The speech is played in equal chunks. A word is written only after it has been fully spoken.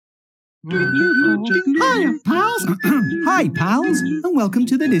Hi, pals. Hi, pals, and welcome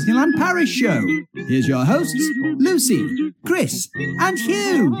to the Disneyland Paris show. Here's your hosts, Lucy, Chris, and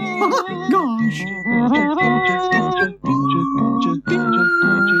Hugh. Gosh.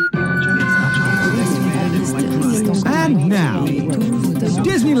 And now,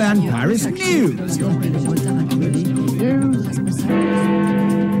 Disneyland Paris news.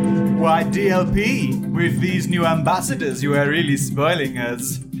 Why, DLP, with these new ambassadors, you are really spoiling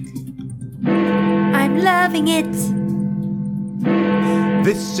us. I'm loving it.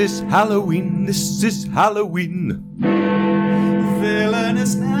 This is Halloween, this is Halloween.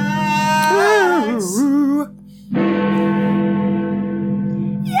 Villainous nights.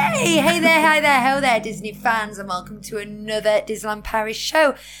 Yay! Hey there, ho there, Disney fans, and welcome to another Disneyland Paris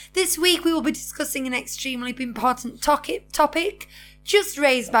show. This week we will be discussing an extremely important topic just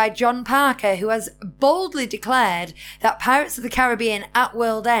raised by John Parker, who has boldly declared that Pirates of the Caribbean at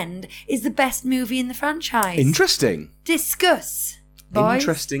World End is the best movie in the franchise. Interesting. Discuss, boys.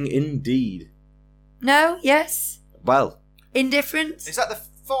 Interesting indeed. No? Yes? Well, Indifferent? Is that the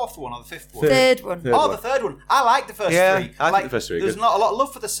fourth one or the fifth one? Third one. The third one. I like the first three. I think the first three are There's good. not a lot of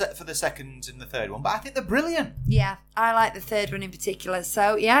love for the second and the third one, but I think they're brilliant. Yeah, I like the third one in particular.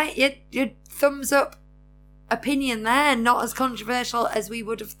 So, yeah, your thumbs up opinion there, not as controversial as we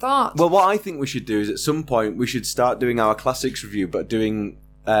would have thought. Well, what I think we should do is at some point we should start doing our classics review, but doing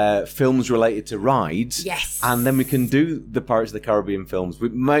films related to rides. Yes. And then we can do the Pirates of the Caribbean films. We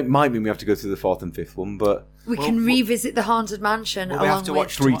might mean we have to go through the fourth and fifth one, but we can revisit the Haunted Mansion we along have to with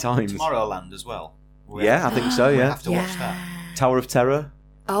watch three times. Tomorrowland as well. I think so. We Yeah, have to watch that. Tower of Terror.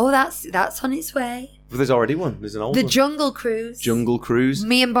 Oh, that's on its way. Well, there's already one. There's an old The one. Jungle Cruise. Jungle Cruise.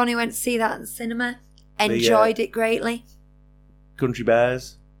 Me and Bonnie went to see that in the cinema. Enjoyed it greatly. Country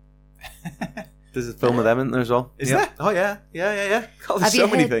Bears. There's a film of them in there as well. Is there? Oh yeah. God, there's so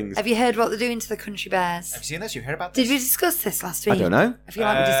many things. Have you heard what they're doing to the Country Bears? Have you seen this? You heard about this? Did we discuss this last week? I don't know. I feel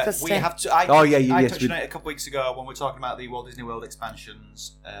like we discussed we it. have to. I yes, touched on it a couple weeks ago when we were talking about the Walt Disney World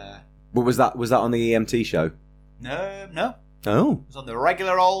expansions. But was that on the EMT show? No. Oh, It was on the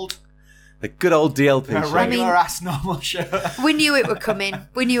regular old, the good old DLP show. regular ass normal show. We knew it were coming.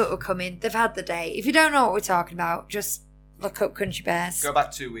 They've had the day. If you don't know what we're talking about, just look up Country Bears. Go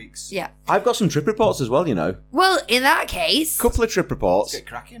back 2 weeks. Yeah. I've got some trip reports as well, you know. Well, in that case, Couple of trip reports. Get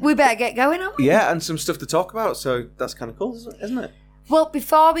cracking. we better get going, aren't we? Yeah, and some stuff to talk about, so that's kind of cool, isn't it? Well,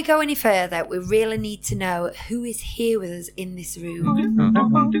 before we go any further, we really need to know who is here with us in this room. Who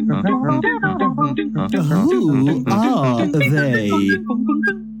are they?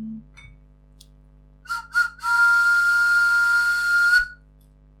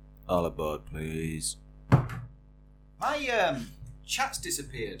 All aboard, please. My chat's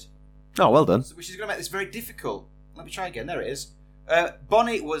disappeared, Oh, well done. which is going to make this very difficult. Let me try again. There it is.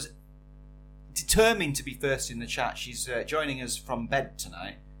 Bonnie was determined to be first in the chat. She's joining us from bed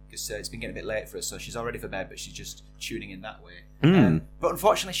tonight because it's been getting a bit late for us, so she's already for bed, but she's just tuning in that way. But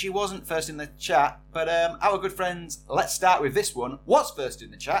unfortunately, she wasn't first in the chat. But our good friends, let's start with this one. Was first in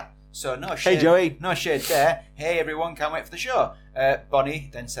the chat, so no shade. Hey, Joey. No shade there. Hey, everyone, can't wait for the show.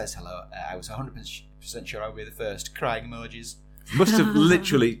 Bonnie then says hello. I was 100% sure I would be the first. Crying emojis. Must have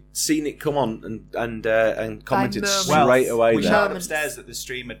literally seen it come on and commented moments. straight away We there. shouted upstairs that the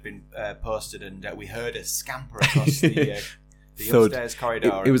stream had been posted, and we heard a scamper across the Thud. upstairs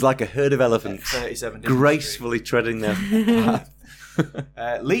corridor. It was like a herd of elephants 37 gracefully treading their path.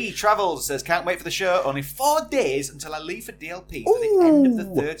 Lee Travels says, can't wait for the show. Only 4 days until I leave for DLP for the end of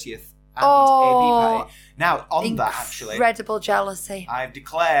the 30th and AP party. Now, on that, actually, Incredible jealousy. I've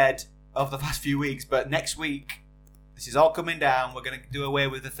declared over the past few weeks, but next week, this is all coming down. We're going to do away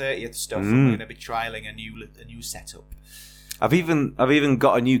with the 30th stuff, and we're going to be trialing a new setup. I've even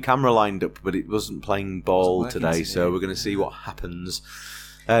got a new camera lined up, but it wasn't playing ball Wasn't working today, so we're going to see what happens.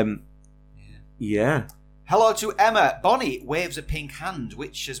 Yeah. Hello to Emma. Bonnie waves a pink hand,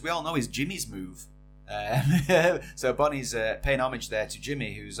 which, as we all know, is Jimmy's move. So Bonnie's paying homage there to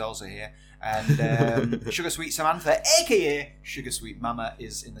Jimmy, who's also here. And Sugar Sweet Samantha, a.k.a. Sugar Sweet Mama,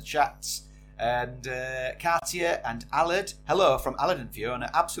 is in the chat. And Katia and Allard. Hello from Allard and Fiona.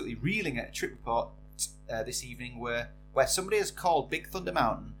 Absolutely reeling at a trip report this evening where somebody has called Big Thunder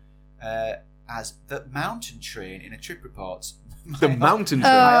Mountain as the mountain train in a trip report. The mountain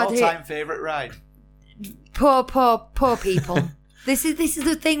train. My Oh, all-time favourite ride. Poor people. This is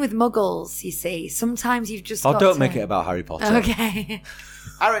the thing with muggles, you see. Sometimes you've just got don't to... make it about Harry Potter. Okay.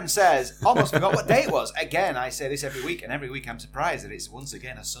 Aaron says, almost forgot what day it was. Again, I say this every week, and every week I'm surprised that it's once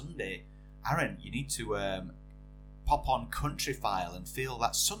again a Sunday. Aaron, you need to pop on Countryfile and feel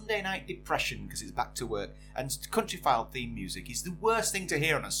that Sunday night depression because it's back to work. And Countryfile theme music is the worst thing to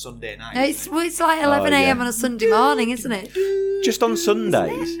hear on a Sunday night. It's like 11 a.m. on a Sunday morning, isn't it? Just on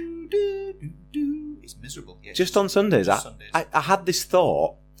Sundays. It's miserable. Yeah, Just on Sundays. I had this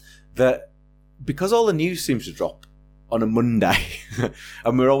thought that because all the news seems to drop on a Monday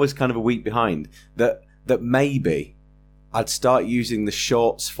and we're always kind of a week behind, that maybe I'd start using the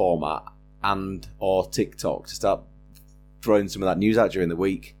shorts format and or TikTok to start throwing some of that news out during the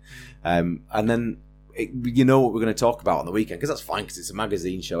week. And then you know what we're going to talk about on the weekend, because that's fine because it's a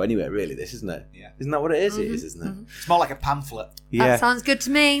magazine show anyway, really, this, isn't it? Yeah. Isn't that what it is? It is, isn't it? Mm-hmm. It's more like a pamphlet. Yeah. That sounds good to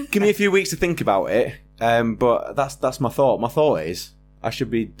me. Give me a few weeks to think about it, but that's my thought. My thought is I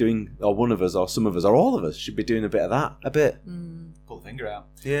should be doing, or one of us, or some of us, or all of us should be doing a bit of that. A bit. Pull the finger out.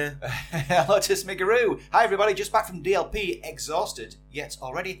 Yeah. Hello to Smiggaroo. Hi everybody, just back from DLP, exhausted, yet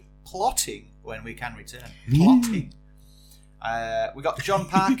already plotting when we can return. Plotting. We got John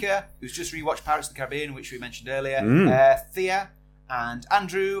Parker, who's just rewatched Pirates of the Caribbean, which we mentioned earlier. Thea and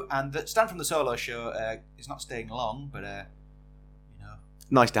Andrew, and Stan from the Solo Show is not staying long, but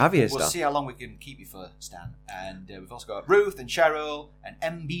Nice to have you here, we'll Stan. see how long we can keep you for, Stan. And we've also got Ruth and Cheryl and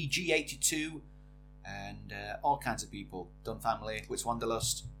MBG82 and all kinds of people. Dunn Family, Wits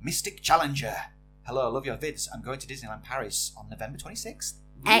Wanderlust, Mystic Challenger. Hello, love your vids. I'm going to Disneyland Paris on November 26th.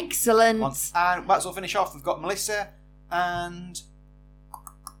 Excellent. And might as well finish off. We've got Melissa and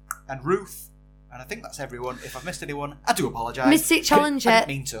Ruth. And I think that's everyone. If I've missed anyone, I do apologise. Mystic Challenger, I didn't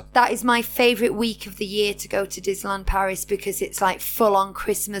mean to. that is my favourite week of the year to go to Disneyland Paris, because it's like full on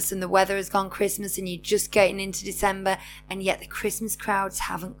Christmas and the weather has gone Christmas and you're just getting into December, and yet the Christmas crowds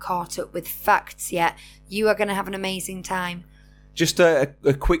haven't caught up with facts yet. You are going to have an amazing time. Just a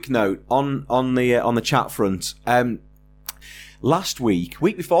quick note on the chat front. Last week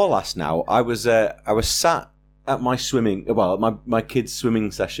before last now, I was sat at my my kids'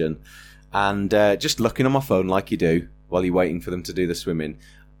 swimming session, and just looking on my phone like you do while you're waiting for them to do the swimming.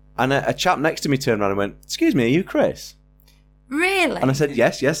 And a chap next to me turned around and went, "Excuse me, are you Chris?" Really? And I said,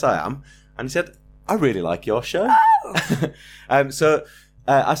 yes, I am. And he said, "I really like your show." Oh. So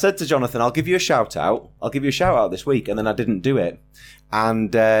I said to Jonathan, I'll give you a shout out this week, and then I didn't do it.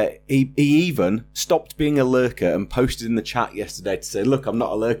 And he even stopped being a lurker and posted in the chat yesterday to say, "Look, I'm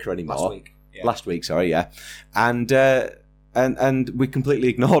not a lurker anymore." Last week, sorry, yeah. And we completely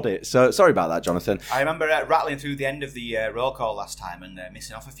ignored it. So sorry about that, Jonathan. I remember rattling through the end of the roll call last time and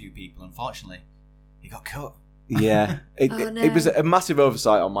missing off a few people. Unfortunately, he got cut. Yeah, it was a massive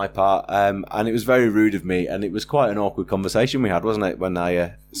oversight on my part, and it was very rude of me, and it was quite an awkward conversation we had, wasn't it, when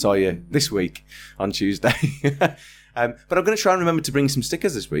I saw you this week on Tuesday. But I'm going to try and remember to bring some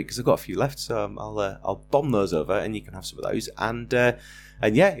stickers this week because I've got a few left, so I'll bomb those over, and you can have some of those.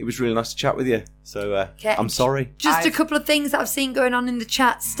 And yeah, it was really nice to chat with you. So Okay. I'm sorry. Just a couple of things that I've seen going on in the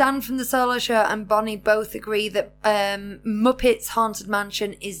chat. Stan from the Solo Show and Bonnie both agree that Muppets Haunted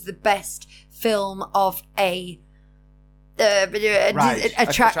Mansion is the best film of a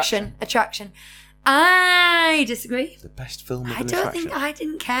attraction. I disagree. The best film of I an don't attraction. think I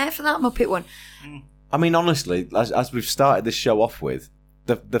didn't care for that Muppet one. I mean, honestly, as we've started this show off with,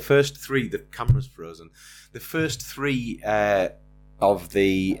 the first three, the camera's frozen. The first three of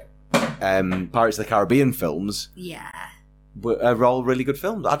the Pirates of the Caribbean films, are all really good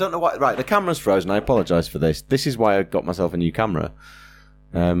films. I don't know why. Right, the camera's frozen. I apologise for this. This is why I got myself a new camera.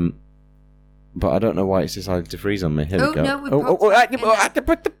 But I don't know why it's decided to freeze on me. Here we go. No, we've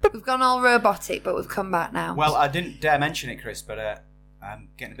gone all robotic, but we've come back now. Well, I didn't dare mention it, Chris, but I'm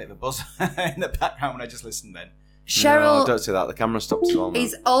getting a bit of a buzz in the background when I just listened then. Cheryl No, don't say that. The camera stopped as well.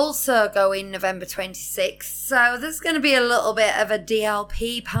 is also going November 26th, so there's going to be a little bit of a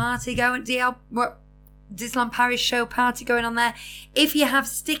DLP party going, Disneyland Paris show party going on there. If you have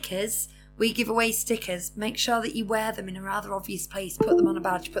stickers, we give away stickers. Make sure that you wear them in a rather obvious place. Put them on a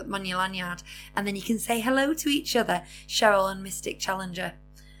badge, put them on your lanyard, and then you can say hello to each other. Cheryl and Mystic Challenger.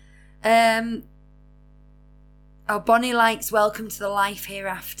 Bonnie likes Welcome to the Life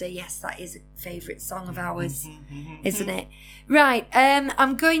Hereafter. Yes, that is a favourite song of ours, isn't it? Right,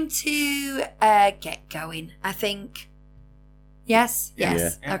 I'm going to get going, I think. Yes? Yeah.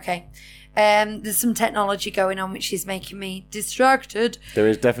 Okay. There's some technology going on which is making me distracted. There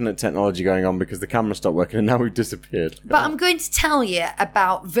is definite technology going on because the camera stopped working and now we've disappeared. But I'm going to tell you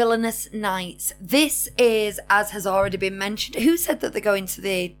about Villainous Nights. This is, as has already been mentioned, who said that they're going to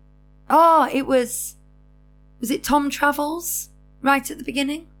the... Oh, it was it Tom Travels right at the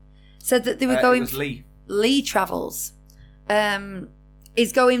beginning? Said that they were going... It was Lee. Lee Travels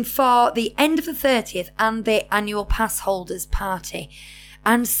is going for the end of the 30th and the annual pass holders party.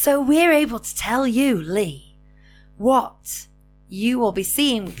 And so we're able to tell you, Lee, what you will be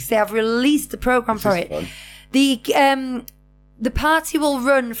seeing because they have released the program for it. Fun. The party will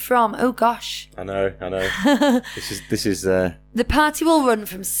run from, oh gosh. I know. This is. The party will run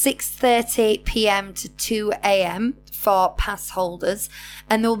from 6:30 p.m. to 2 a.m. for pass holders,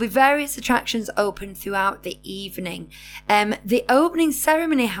 and there will be various attractions open throughout the evening. The opening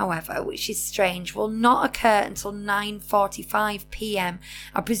ceremony, however, which is strange, will not occur until 9:45 p.m.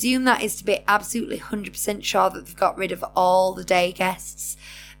 I presume that is to be absolutely 100% sure that they've got rid of all the day guests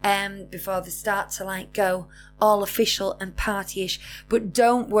before they start to go all official and partyish. But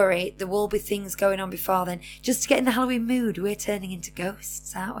don't worry, there will be things going on before then. Just to get in the Halloween mood, we're turning into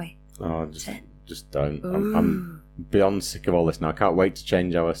ghosts, aren't we? Oh, just don't. I'm beyond sick of all this now. I can't wait to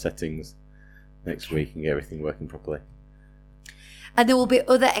change our settings next week and get everything working properly. And there will be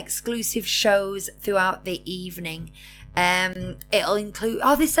other exclusive shows throughout the evening. It'll include...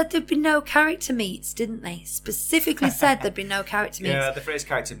 they said there'd be no character meets, didn't they? Specifically said there'd be no character meets. Yeah, the phrase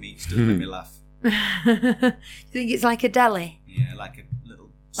character meets doesn't make me laugh. Do you think it's like a deli? Yeah, like a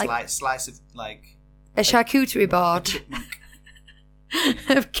little slice of, a charcuterie board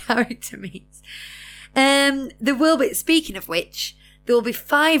of character meets. There will be... Speaking of which... There will be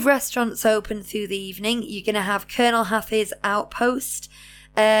 5 restaurants open through the evening. You're going to have Colonel Hathie's Outpost,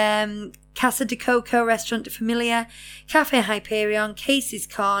 Casa de Coco Restaurant de Familia, Cafe Hyperion, Casey's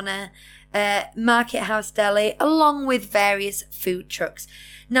Corner, Market House Deli, along with various food trucks.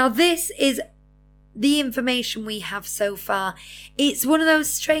 Now, this is the information we have so far. It's one of those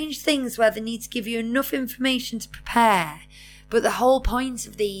strange things where they need to give you enough information to prepare. But the whole point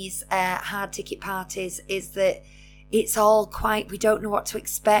of these hard ticket parties is that it's all we don't know what to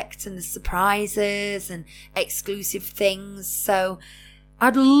expect, and the surprises and exclusive things. So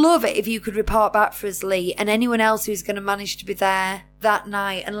I'd love it if you could report back for us, Lee, and anyone else who's going to manage to be there that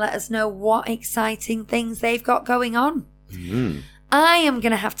night, and let us know what exciting things they've got going on. Mm-hmm. I am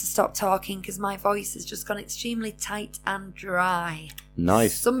going to have to stop talking because my voice has just gone extremely tight and dry.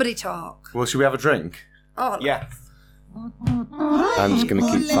 Nice. Somebody talk. Well, should we have a drink? Oh, yeah. I'm just going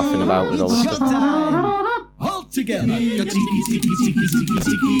to keep faffing about with all this stuff. All together. Your tiki tiki tiki tiki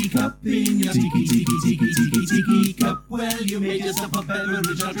tiki cup in your tiki tiki tiki tiki tiki cup. Well, you made yourself a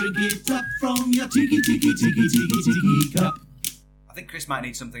beverage. I'll drink it up from your tiki tiki tiki tiki tiki cup. I think Chris might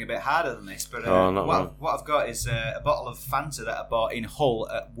need something a bit harder than this, but what I've got is a bottle of Fanta that I bought in Hull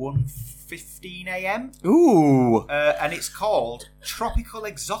at 1:15 a.m. Ooh. And it's called Tropical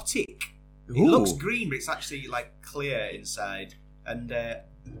Exotic. It looks green, but it's actually clear inside. And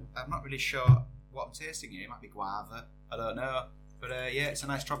I'm not really sure what I'm tasting here. It might be guava. I don't know. But yeah, it's a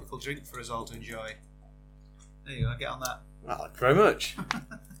nice tropical drink for us all to enjoy. There you go. Get on that. Thank you very much.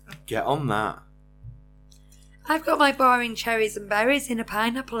 Get on that. I've got my boring cherries and berries in a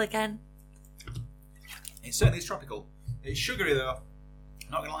pineapple again. It certainly is tropical. It's sugary though.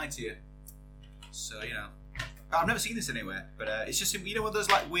 Not going to lie to you. So, I've never seen this anywhere. But it's just, one of those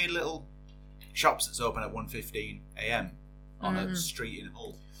weird little shops that's open at 1:15 a.m. on a street in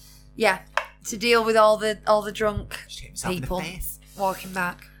Hull. Yeah, to deal with all the drunk people walking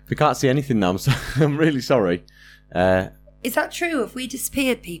back. We can't see anything now, so I'm really sorry. Is that true? Have we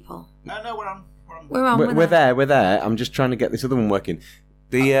disappeared, people? No, we're on. We're there. I'm just trying to get this other one working.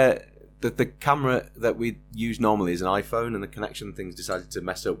 The camera that we use normally is an iPhone, and the connection things decided to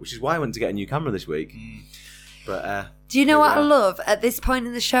mess up, which is why I went to get a new camera this week. But do you know what I love? At this point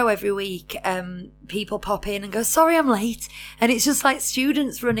in the show every week, people pop in and go, sorry I'm late. And it's just like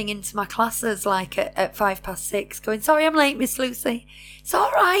students running into my classes at 6:05, going, sorry I'm late, Miss Lucy. It's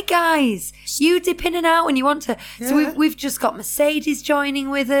all right, guys. You dip in and out when you want to. Yeah. So we've just got Mercedes joining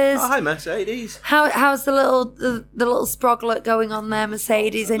with us. Oh, hi, Mercedes. How's the little sproglet going on there,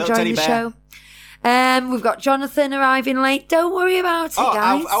 Mercedes? Enjoying the show? We've got Jonathan arriving late. Don't worry about it,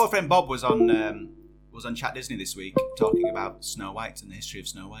 guys. Our friend Bob was on Chat Disney this week talking about Snow White and the history of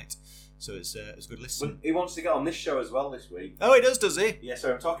Snow White. So it's a good listen. He wants to get on this show as well this week. Oh, he does he? Yeah,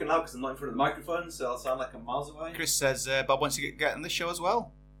 so I'm talking loud because I'm not in front of the microphone, so I'll sound like I'm miles away. Chris says Bob wants to get on this show as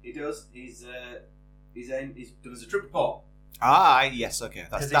well. He does. He's done as a trip report. Ah, yes, okay.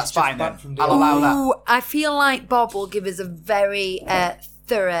 That's fine then. I'll allow that. I feel like Bob will give us a very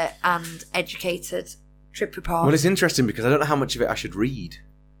thorough and educated trip report. Well, it's interesting because I don't know how much of it I should read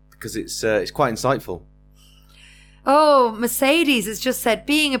because it's quite insightful. Oh, Mercedes has just said,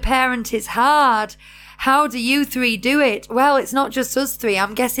 being a parent is hard. How do you 3 do it? Well, it's not just us 3.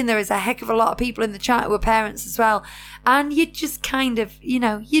 I'm guessing there is a heck of a lot of people in the chat who are parents as well. And you just kind of,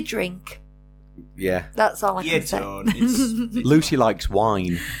 you drink. Yeah. That's all I can say. Lucy likes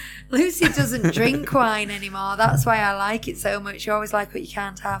wine. Lucy doesn't drink wine anymore. That's why I like it so much. You always like what you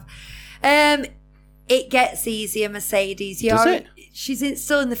can't have. It gets easier, Mercedes. Does it? She's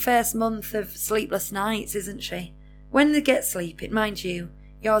still in the first month of sleepless nights, isn't she? When they get sleep, mind you,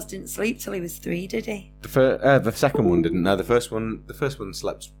 yours didn't sleep till he was 3, did he? The second one didn't. No, the first one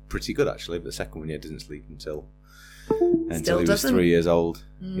slept pretty good actually, but the second one didn't sleep until he was 3 years old.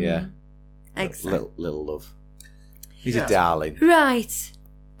 Yeah, Excellent. Little love. He's a darling. Right.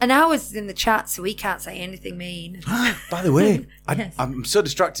 And I was in the chat, so we can't say anything mean. By the way, Yes. I'm so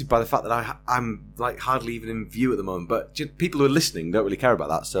distracted by the fact that I'm like hardly even in view at the moment. But people who are listening don't really care about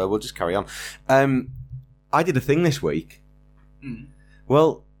that, so we'll just carry on. I did a thing this week.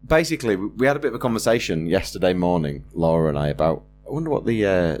 Well, basically, we had a bit of a conversation yesterday morning, Laura and I, about I wonder what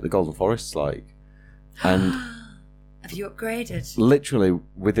the Golden Forest's like. And have you upgraded? Literally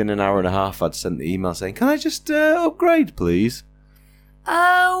within an hour and a half, I'd sent the email saying, "Can I just upgrade, please?"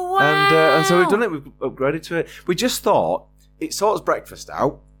 Oh, wow. And so we've done it. We've upgraded to it. We just thought it sorts breakfast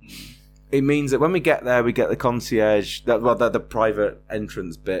out. It means that when we get there, we get the concierge, the private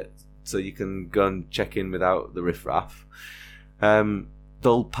entrance bit, so you can go and check in without the riffraff.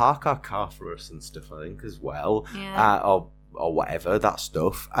 They'll park our car for us and stuff, I think, as well, or whatever, that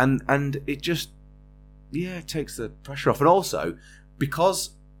stuff. And it just takes the pressure off. And also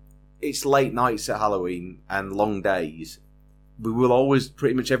because it's late nights at Halloween and long days, we will always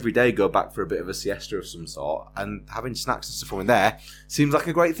pretty much every day go back for a bit of a siesta of some sort, and having snacks and stuff when we're there seems like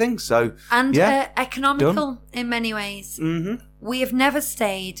a great thing. So economical done. In many ways. Mm-hmm. We have never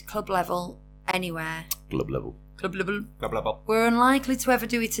stayed club level anywhere. Club level. We're unlikely to ever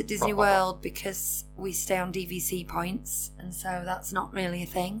do it at Disney World because we stay on DVC points, and so that's not really a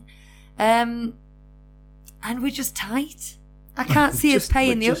thing. And we're just tight. I can't see us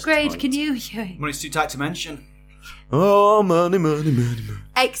paying the upgrade. Tight. Can you? Money's too tight to mention. Oh, money.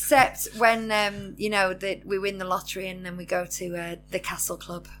 Except when that we win the lottery and then we go to the Castle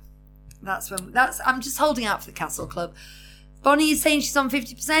Club. I'm just holding out for the Castle Club. Bonnie is saying she's on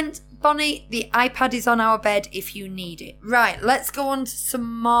 50%. Bonnie, the iPad is on our bed if you need it. Right, let's go on to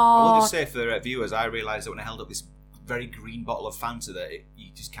some more. I will just say for the viewers, I realised that when I held up this very green bottle of Fanta that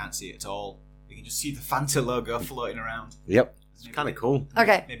you just can't see it at all. You can just see the Fanta logo floating around. Yep, it's kind of cool.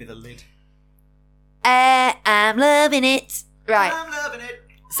 Okay. Maybe the lid. I'm loving it. Right. I'm loving it.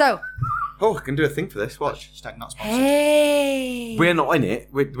 So. Oh, I can do a thing for this. Watch. Hashtag not sponsored. Hey. We're not in it.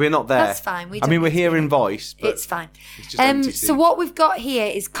 We're not there. That's fine. We're here in voice. But it's fine. It's just empty so what we've got here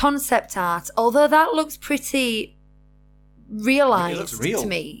is concept art, although that looks pretty realised to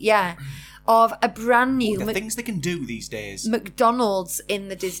me. Yeah. Of a brand new... the things they can do these days. McDonald's in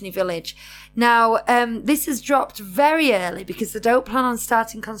the Disney Village. Now, this has dropped very early because they don't plan on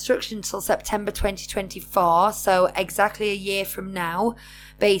starting construction until September 2024, so exactly a year from now,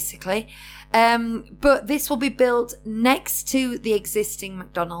 basically. But this will be built next to the existing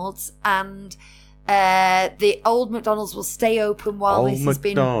McDonald's, and the old McDonald's will stay open while this has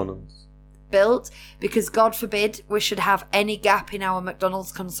been built, because God forbid we should have any gap in our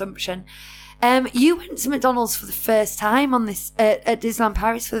McDonald's consumption. You went to McDonald's for the first time on this at Disneyland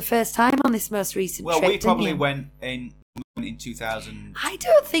Paris for the first time on this most recent trip. Well, we probably went in 2000. I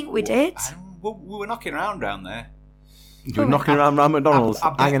don't think we did. We were knocking around down there. You were knocking around McDonald's,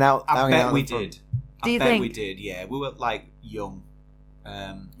 hanging out. I bet we did. Do you think? We did. Yeah, we were like young.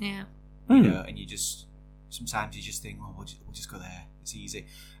 Yeah. You know, and you just sometimes you just think, oh, we'll just go there. It's easy.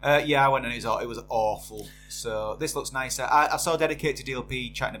 I went and it was awful. So this looks nicer. I saw Dedicated to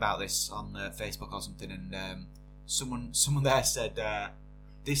DLP chatting about this on Facebook or something, and someone there said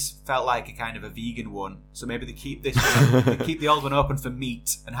this felt like a kind of a vegan one. So maybe they keep this one, they keep the old one open for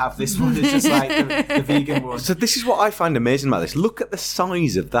meat and have this one as just like the vegan one. So this is what I find amazing about this. Look at the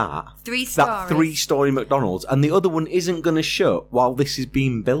size of that. 3 stories. That 3-story McDonald's, and the other one isn't going to shut while this is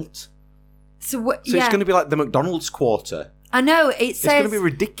being built. So it's going to be like the McDonald's quarter. I know, it says it's going to be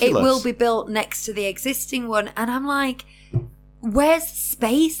ridiculous. It will be built next to the existing one, and I'm like, where's the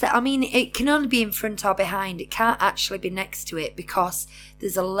space? I mean, it can only be in front or behind. It can't actually be next to it because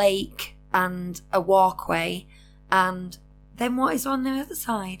there's a lake and a walkway, and then what is on the other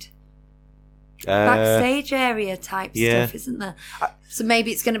side? Backstage area type stuff, isn't there? So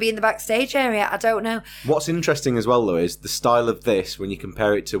maybe it's going to be in the backstage area. I don't know. What's interesting as well, though, is the style of this. When you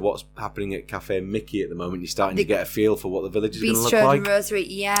compare it to what's happening at Cafe Mickey at the moment, you're starting to get a feel for what the village is going to look Bistro like. and Rosary,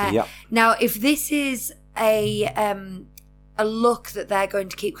 yeah. Yep. Now, if this is a look that they're going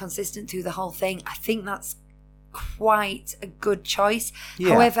to keep consistent through the whole thing, I think that's quite a good choice. Yeah.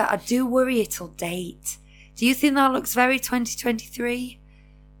 However, I do worry it'll date. Do you think that looks very 2023?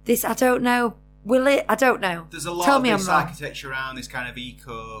 This, I don't know. Will it? I don't know. There's a lot Tell of me this I'm wrong. architecture around, this kind of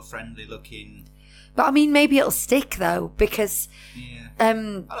eco-friendly looking. But I mean, maybe it'll stick though, because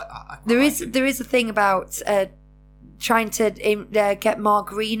Yeah. there is a thing about trying to get more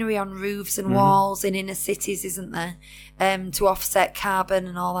greenery on roofs and walls in inner cities, isn't there? To offset carbon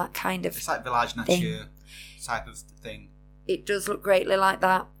and all that kind of. It's like Village Nature type of thing. It does look greatly like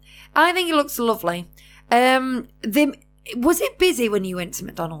that. I think it looks lovely. Was it busy when you went to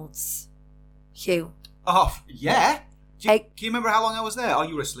McDonald's, Hugh? Oh, yeah. Can I- you remember how long I was there? Oh,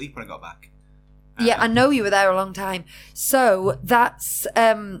 you were asleep when I got back. Yeah, I know you were there a long time. So that's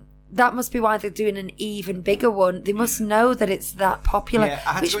that must be why they're doing an even bigger one. They must know that it's that popular. Yeah,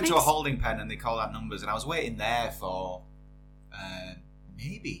 I had to which go into a makes- holding pen and they call out numbers, and I was waiting there for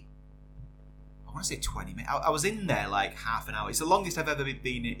maybe, I want to say 20 minutes. I was in there like half an hour. It's the longest I've ever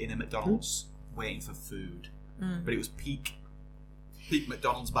been in a McDonald's waiting for food. But it was peak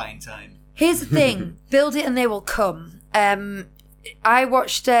McDonald's buying time. Here's the thing: build it and they will come. I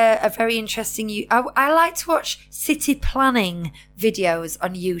watched a very interesting. I like to watch city planning videos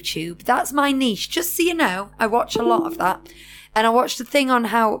on YouTube. That's my niche. Just so you know, I watch a lot of that. And I watched a thing on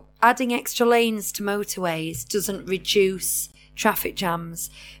how adding extra lanes to motorways doesn't reduce traffic jams,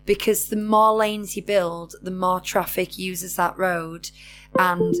 because the more lanes you build, the more traffic uses that road,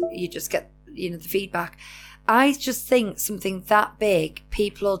 and you just get the feedback. I just think something that big,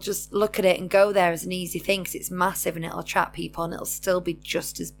 people will just look at it and go there as an easy thing because it's massive and it'll attract people and it'll still be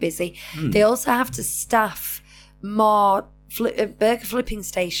just as busy. They also have to staff more burger flipping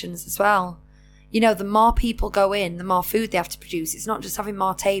stations as well. The more people go in, the more food they have to produce. It's not just having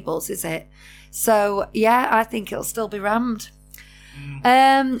more tables, is it? So, yeah, I think it'll still be rammed.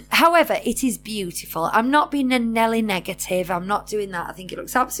 However, it is beautiful. I'm not being a Nelly negative. I'm not doing that. I think it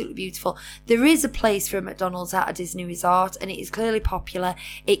looks absolutely beautiful. There is a place for a McDonald's at a Disney resort, and it is clearly popular.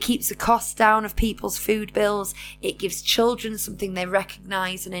 It keeps the cost down of people's food bills. It gives children something they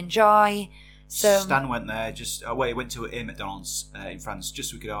recognise and enjoy. So Stan went there he went to a McDonald's in France just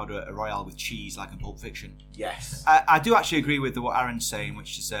so we could order a Royale with cheese like in Pulp Fiction. Yes. I do actually agree with what Aaron's saying,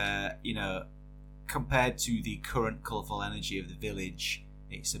 which is, compared to the current colourful energy of the village,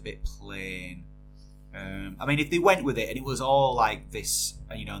 it's a bit plain. I mean, if they went with it and it was all like this,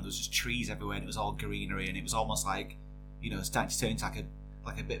 and there was just trees everywhere and it was all greenery and it was almost like, starting to turn into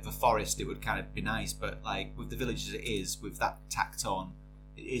like a bit of a forest, it would kind of be nice. But like with the village as it is, with that tacked on,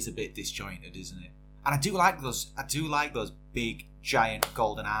 it is a bit disjointed, isn't it? And I do like those big giant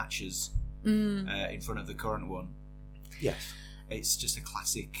golden arches in front of the current one. Yes. It's just a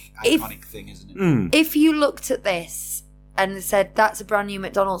classic, iconic thing, isn't it? if you looked at this and said, that's a brand new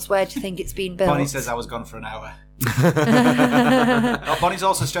McDonald's, where do you think it's been built? Bonnie says I was gone for an hour. Bonnie's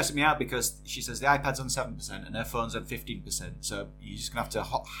also stressing me out because she says the iPad's on 7% and her phone's on 15%. So you're just going to have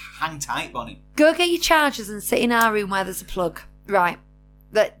to hang tight, Bonnie. Go get your chargers and sit in our room where there's a plug. Right.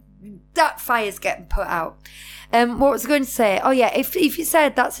 That fire's getting put out. What was I going to say? Oh yeah, if you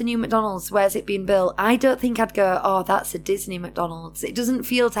said that's a new McDonald's, where's it been built? I don't think I'd go, oh, that's a Disney McDonald's. It doesn't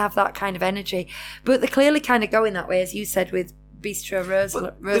feel to have that kind of energy. But they're clearly kind of going that way, as you said, with Bistro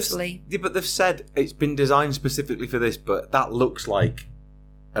Rosalie. But they've said it's been designed specifically for this, but that looks like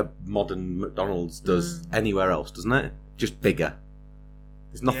a modern McDonald's does anywhere else, doesn't it? Just bigger.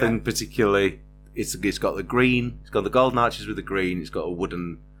 There's nothing particularly... It's got the green, it's got the golden arches with the green, it's got a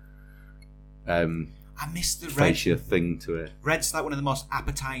wooden... I miss the red. fascia thing to it. Red's like one of the most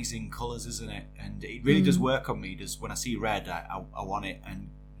appetising colours, isn't it? And it really does work on me. When I see red, I want it. And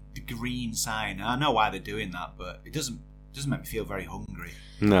the green sign, I know why they're doing that, but it doesn't make me feel very hungry.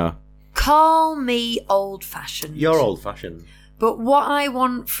 No. Call me old-fashioned. You're old-fashioned. But what I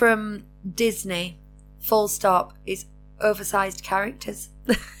want from Disney, full stop, is oversized characters.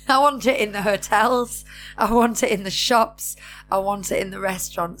 I want it in the hotels. I want it in the shops. I want it in the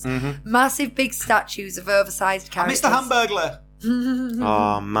restaurants. Massive big statues of oversized characters. I miss the Hamburglar.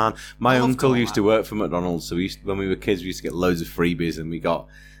 Oh man, my love uncle going used out. to work for McDonald's, so when we were kids, we used to get loads of freebies, and we got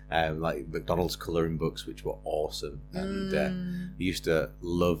like McDonald's colouring books, which were awesome. And he used to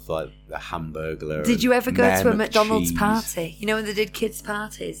love like the Hamburglar. Did you ever go Mayor to a McDonald's McCheese. party? You know when they did kids'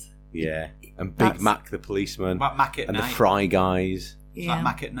 parties? Yeah, and Big That's- Mac the policeman, Mac at and night. the Fry guys. It's like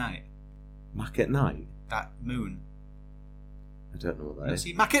Mac at night. Mac at night. That moon. I don't know what that is.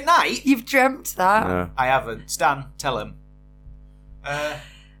 See Mac at night? You've dreamt that. No. I haven't. Stan, tell him.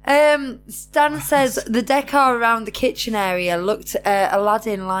 Stan says the decor around the kitchen area looked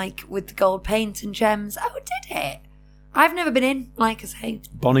Aladdin like with the gold paint and gems. Oh, did it? I've never been in, like I say.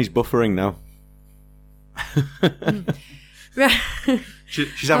 Bonnie's buffering now.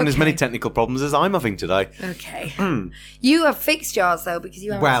 She's having as many technical problems as I'm having today. Okay. You have fixed yours, though, because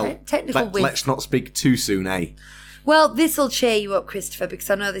you have a technical whiff. Let's not speak too soon, eh? Well, this will cheer you up, Christopher, because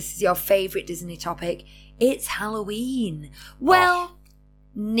I know this is your favourite Disney topic. It's Halloween. Well,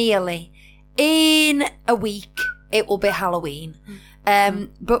 nearly. In a week, it will be Halloween.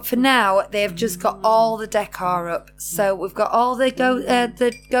 But for now, they've just got all the decor up. So we've got all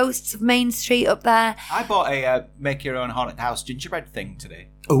the ghosts of Main Street up there. I bought a make your own haunted house gingerbread thing today.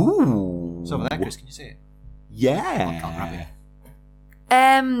 Ooh. It's over there, Chris. Can you see it? Yeah.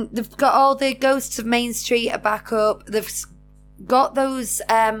 They've got all the ghosts of Main Street are back up. They've got those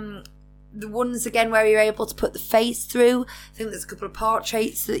the ones again where you're able to put the face through. I think there's a couple of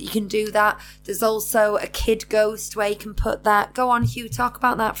portraits that you can do that. There's also a kid ghost where you can put that. Go on, Hugh, talk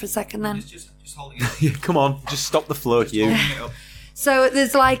about that for a second then. Just holding it up. Come on, just stop the flow, Hugh. So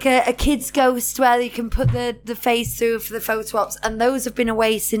there's like a kid's ghost where you can put the face through for the photo ops, and those have been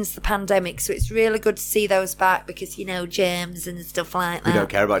away since the pandemic, so it's really good to see those back because, germs and stuff like that. We don't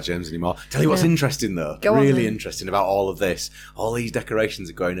care about germs anymore. Tell you what's interesting, though. Really interesting about all of this. All these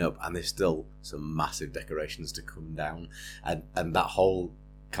decorations are going up, and there's still some massive decorations to come down. And that whole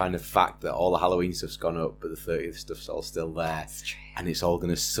kind of fact that all the Halloween stuff's gone up, but the 30th stuff's all still there. That's true. And it's all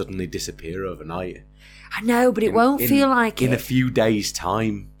going to suddenly disappear overnight. I know, but it won't feel like it. In a few days'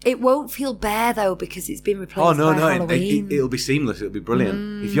 time. It won't feel bare, though, because it's been replaced by Halloween. It'll be seamless. It'll be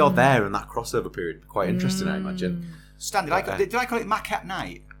brilliant. If you're there in that crossover period, it'll be quite interesting, I imagine. Stan, did I call it Mac at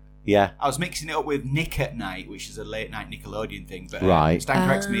Night? Yeah. I was mixing it up with Nick at Night, which is a late-night Nickelodeon thing. But right. Stan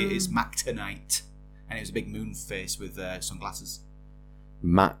corrects me, it is Mac Tonight. And it was a big moon face with sunglasses.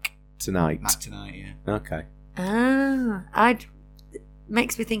 Mac Tonight. Mac Tonight, yeah. Okay.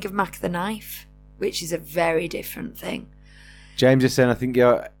 Makes me think of Mac the Knife, which is a very different thing. James is saying, I think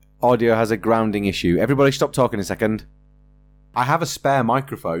your audio has a grounding issue. Everybody stop talking a second. I have a spare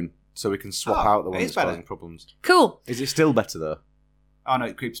microphone, so we can swap out the one that's causing problems. Cool. Is it still better, though? Oh, no,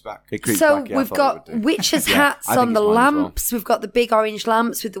 it creeps back. So we've got witches' hats on the lamps. We've got the big orange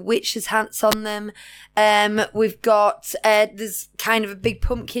lamps with the witches' hats on them. We've got, there's kind of a big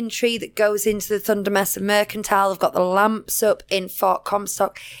pumpkin tree that goes into the Thunder Mesa Mercantile. We've got the lamps up in Fort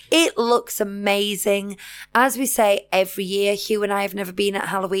Comstock. It looks amazing. As we say every year, Hugh and I have never been at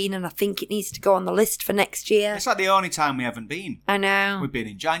Halloween, and I think it needs to go on the list for next year. It's like the only time we haven't been. I know. We've been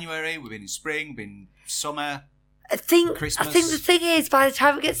in January, we've been in spring, we've been in summer. I think Christmas. the thing is, by the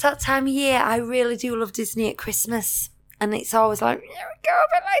time it gets that time of year, I really do love Disney at Christmas. And it's always like, yeah, we go a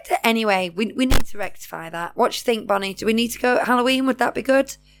bit later. Anyway, we need to rectify that. What do you think, Bonnie? Do we need to go at Halloween? Would that be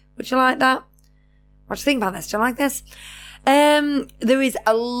good? Would you like that? What do you think about this? Do you like this? There is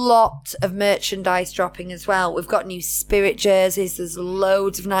a lot of merchandise dropping as well. We've got new Spirit jerseys. There's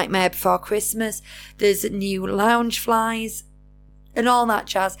loads of Nightmare Before Christmas. There's new lounge flies. And all that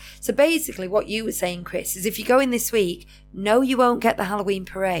jazz. So basically what you were saying, Chris, is if you go in this week, no, you won't get the Halloween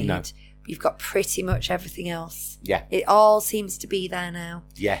parade. No. But you've got pretty much everything else. Yeah. It all seems to be there now.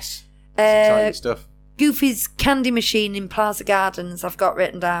 Yes. It's exciting stuff. Goofy's Candy Machine in Plaza Gardens, I've got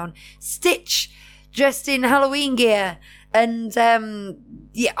written down. Stitch dressed in Halloween gear. And,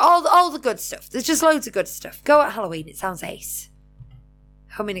 all the good stuff. There's just loads of good stuff. Go at Halloween. It sounds ace.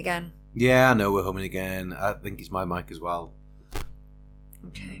 Humming again. Yeah, I know we're humming again. I think it's my mic as well.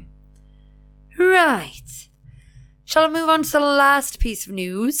 Okay. Right. Shall I move on to the last piece of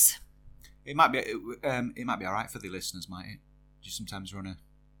news? It might be all right for the listeners, might it? Just sometimes run a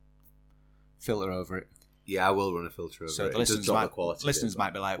filter over it. Yeah, I will run a filter over it. So the listeners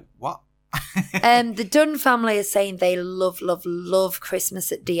might be like, what? The Dunn family is saying they love, love, love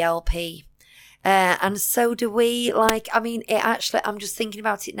Christmas at DLP. And so do we. I'm just thinking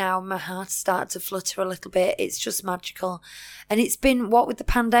about it now. My heart's started to flutter a little bit. It's just magical. And it's been, what with the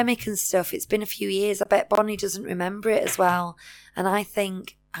pandemic and stuff, it's been a few years. I bet Bonnie doesn't remember it as well. And I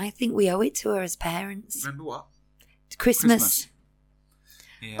think we owe it to her as parents. Remember what? Christmas.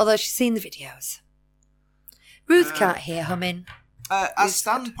 Yeah. Although she's seen the videos. Ruth can't hear humming. As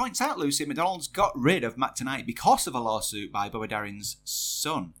Stan points out, Lucy, McDonald's got rid of Mac Tonight because of a lawsuit by Bobby Darin's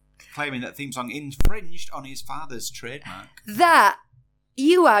son, claiming that the theme song infringed on his father's trademark. That,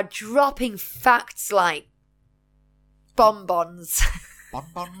 you are dropping facts like bonbons.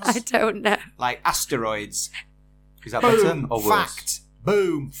 Bonbons? I don't know. Like asteroids. Is that Boom, better or fact.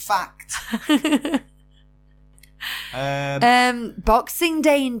 Boom, fact. Boxing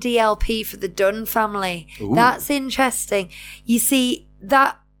Day in DLP for the Dunn family. Ooh. That's interesting. You see,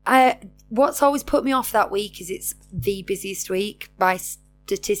 what's always put me off that week is it's the busiest week by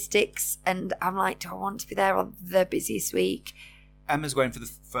statistics, and I'm like, do I want to be there on the busiest week? Emma's going for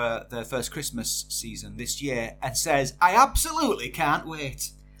the first Christmas season this year and says, I absolutely can't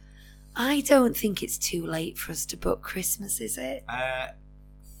wait. I don't think it's too late for us to book Christmas, is it?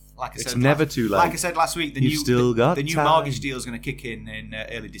 Like I It's said, never too late. Like I said last week, the You've still got new time. mortgage deal is going to kick in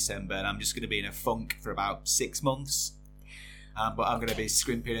early December, and I'm just going to be in a funk for about 6 months. But I'm going to be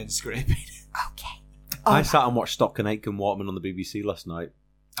scrimping and scraping. Okay. I sat and watched Stock and Aitken Waterman on the BBC last night.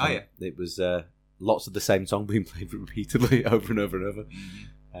 Oh, yeah. It was lots of the same song being played repeatedly over and over and over.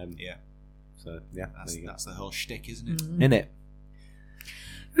 Yeah. So, yeah. That's the whole shtick, isn't it? In it.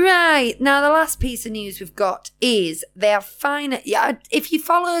 Right, now the last piece of news we've got is they are fine. Yeah, if you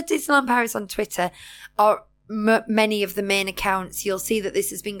follow Disneyland Paris on Twitter or many of the main accounts, you'll see that this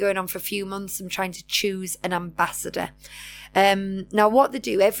has been going on for a few months. I'm trying to choose an ambassador. Now, what they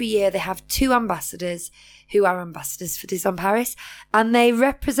do every year, they have 2 ambassadors who are ambassadors for Disneyland Paris, and they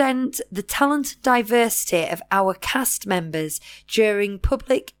represent the talent and diversity of our cast members during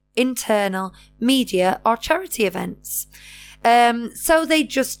public, internal, media, or charity events. So they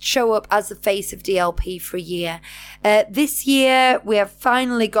just show up as the face of DLP for a year. This year, we have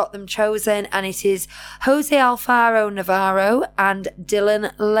finally got them chosen, and it is Jose Alfaro Navarro and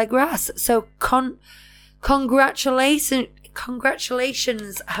Dylan Legras. So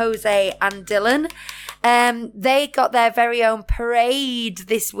congratulations, Jose and Dylan. They got their very own parade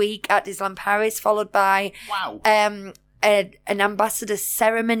this week at Disneyland Paris, followed by an ambassador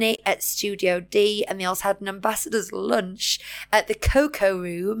ceremony at Studio D, and they also had an ambassador's lunch at the Coco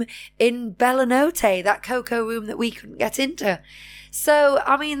Room in Bellanote, that Coco Room that we couldn't get into. So,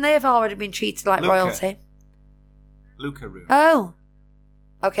 I mean, they've already been treated like royalty. Luca Room. Oh.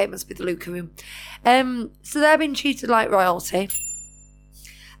 Okay, it must be the Luca Room. So they've been treated like royalty.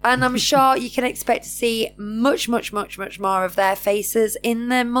 And I'm sure you can expect to see much, much, much, much more of their faces in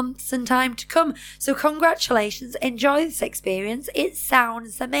the months and time to come. So congratulations. Enjoy this experience. It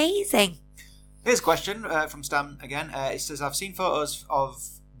sounds amazing. Here's a question from Stan again. It says, I've seen photos of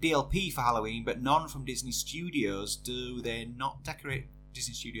DLP for Halloween, but none from Disney Studios. Do they not decorate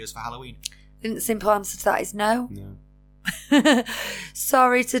Disney Studios for Halloween? I think the simple answer to that is no. No.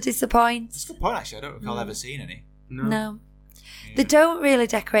 Sorry to disappoint. That's a good point, actually. I don't recall ever seeing any. No. They don't really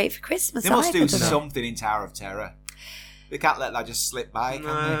decorate for Christmas. They must either, do they? something in Tower of Terror. They can't let that just slip by,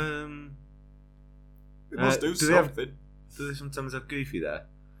 can they? They must do something. Do they sometimes have Goofy there?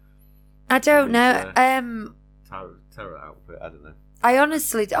 I don't know. Terror outfit, I don't know. I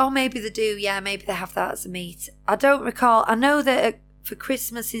honestly... Oh, maybe they do. Yeah, maybe they have that as a meet. I don't recall. I know that for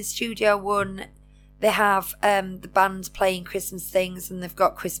Christmas in Studio One, they have the band playing Christmas things, and they've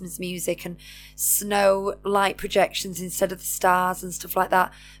got Christmas music and snow light projections instead of the stars and stuff like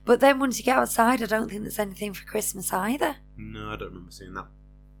that. But then once you get outside, I don't think there's anything for Christmas either. No, I don't remember seeing that.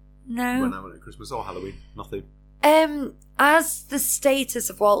 No. When I went at Christmas or Halloween, nothing. As the status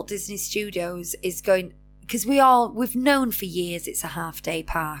of Walt Disney Studios is going... Because we've known for years it's a half-day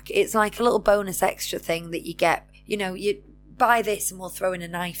park. It's like a little bonus extra thing that you get. You know, you buy this and we'll throw in a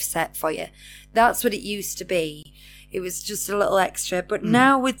knife set for you. That's what it used to be. It was just a little extra. But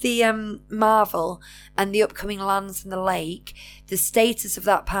now with the Marvel and the upcoming lands and the lake, the status of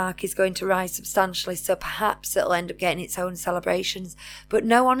that park is going to rise substantially. So perhaps it'll end up getting its own celebrations. But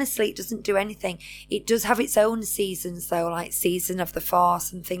no, honestly, it doesn't do anything. It does have its own seasons, though, like Season of the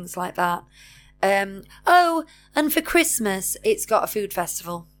Force and things like that. And for Christmas, it's got a food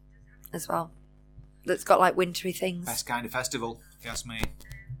festival as well. That's got like wintry things. Best kind of festival, if you ask me.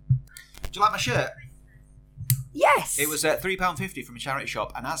 Do you like my shirt? Yes. It was £3.50 from a charity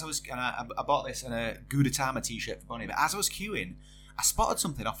shop, and as I bought this and a Gudetama t-shirt for Bonnie. But as I was queuing, I spotted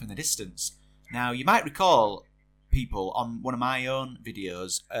something off in the distance. Now you might recall, people, on one of my own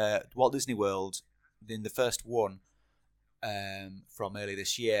videos, Walt Disney World, in the first one from early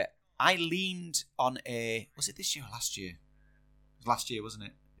this year. I leaned on was it this year or last year? It was last year, wasn't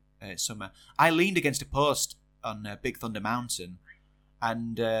it? Summer. I leaned against a post on Big Thunder Mountain,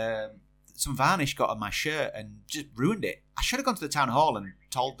 and some varnish got on my shirt and just ruined it. I should have gone to the town hall and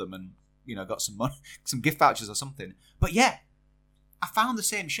told them, and got some money, some gift vouchers or something. But yeah, I found the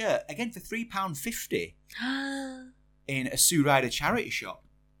same shirt again for £3.50 in a Sue Ryder charity shop.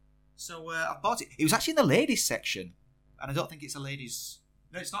 So I bought it. It was actually in the ladies section, and I don't think it's a ladies.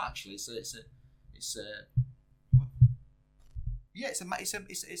 No, it's not actually. It's a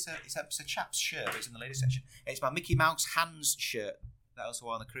chap's shirt, but it's in the ladies section. It's my Mickey Mouse Hands shirt that I also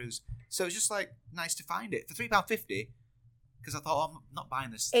wore on the cruise. So it's just like nice to find it for £3.50, because I thought, I'm not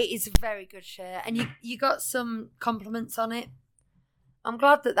buying this. It is a very good shirt, and you got some compliments on it. I'm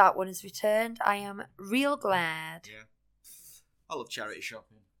glad that one is returned. I am real glad. Yeah, I love charity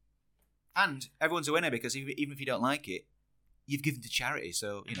shopping, and everyone's a winner, because even if you don't like it, you've given to charity,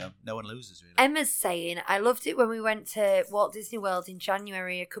 so, no one loses, really. Emma's saying, I loved it when we went to Walt Disney World in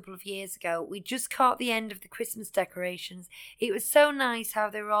January a couple of years ago. We just caught the end of the Christmas decorations. It was so nice how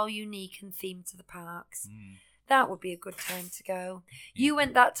they were all unique and themed to the parks. That would be a good time to go. Yeah. You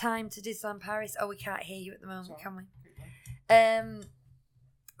went that time to Disneyland Paris. Oh, we can't hear you at the moment, can we?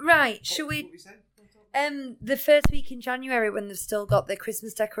 Right, shall we... the first week in January when they've still got their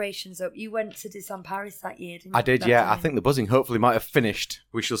Christmas decorations up, you went to Disneyland Paris that year, didn't you? I did, yeah. I think the buzzing hopefully might have finished.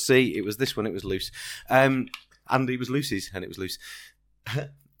 We shall see. It was this one, it was loose. And it was Lucy's, and it was loose.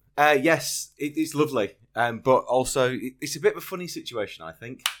 Yes, it's lovely. But also, it's a bit of a funny situation, I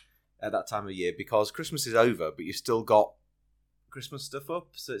think, at that time of year, because Christmas is over, but you've still got Christmas stuff up,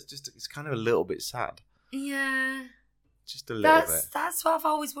 so it's kind of a little bit sad. Yeah. Just a little bit. That's what I've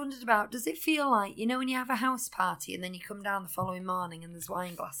always wondered about. Does it feel like, when you have a house party and then you come down the following morning and there's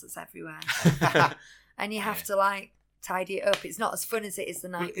wine glasses everywhere and you have to tidy it up? It's not as fun as it is the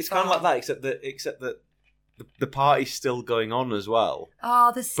night It's before. kind of like that, except that the party's still going on as well.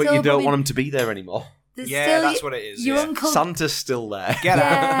 Oh, there's still... But you don't want them to be there anymore. That's what it is. Your uncle... Santa's still there. Get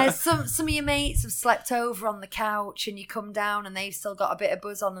out. some of your mates have slept over on the couch and you come down and they've still got a bit of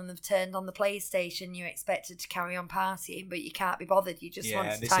buzz on and they've turned on the PlayStation. You're expected to carry on partying, but you can't be bothered. You just want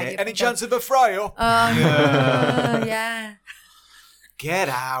to tidy up. Any chance of a fry-up? Yeah. Get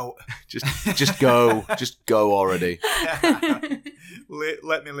out. Just go. Just go already.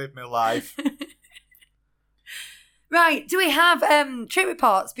 Let me live my life. Right, do we have trip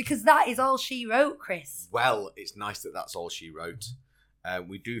reports? Because that is all she wrote, Chris. Well, it's nice that that's all she wrote.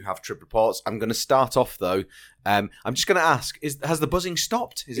 We do have trip reports. I'm going to start off, though. I'm just going to ask, has the buzzing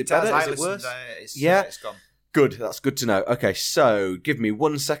stopped? Is it better? Is it worse? Yeah? It's gone. Good, that's good to know. Okay, so give me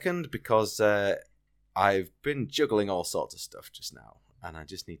 1 second, because I've been juggling all sorts of stuff just now, and I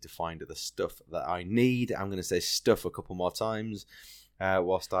just need to find the stuff that I need. I'm going to say stuff a couple more times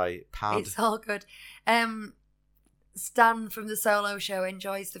whilst I pad. It's all good. Stan from the Solo Show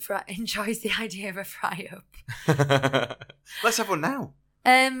enjoys the idea of a fry-up. Let's have one now.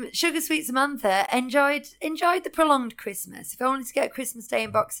 Sugar Sweet Samantha enjoyed the prolonged Christmas. If only to get Christmas Day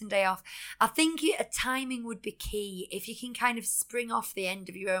and Boxing Day off. I think a timing would be key. If you can kind of spring off the end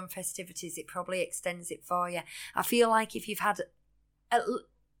of your own festivities, it probably extends it for you. I feel like if you've had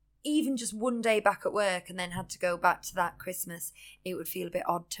even just one day back at work and then had to go back to that Christmas, it would feel a bit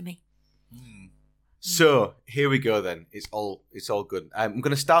odd to me. So here we go then. It's all good. I'm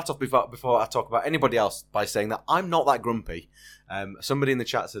going to start off before I talk about anybody else by saying that I'm not that grumpy. Somebody in the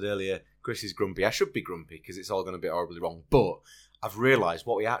chat said earlier, Chris is grumpy. I should be grumpy because it's all going to be horribly wrong. But I've realised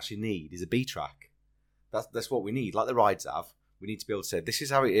what we actually need is a B track. That's what we need. Like the rides have, we need to be able to say this is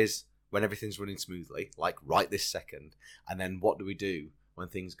how it is when everything's running smoothly, like right this second. And then what do we do when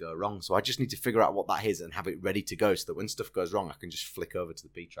things go wrong? So I just need to figure out what that is and have it ready to go so that when stuff goes wrong, I can just flick over to the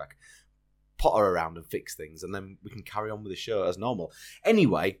B track, potter around and fix things, and then we can carry on with the show as normal.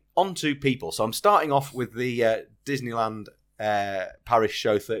 Anyway, on to people. So I'm starting off with the Disneyland Paris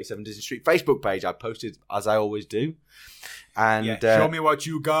Show 37 Disney Street Facebook page. I posted, as I always do. And show me what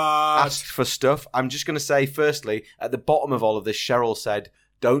you got. Asked for stuff. I'm just going to say, firstly, at the bottom of all of this, Cheryl said,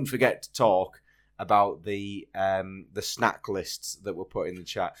 don't forget to talk about the snack lists that were put in the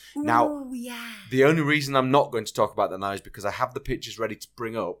chat. Ooh, now, yeah. The only reason I'm not going to talk about that now is because I have the pictures ready to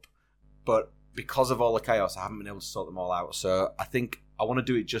bring up, but because of all the chaos, I haven't been able to sort them all out. So I think I want to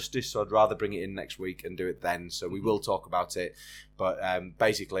do it justice, so I'd rather bring it in next week and do it then. So we will talk about it. But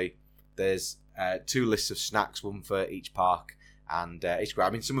basically, there's 2 lists of snacks, one for each park, and it's great. I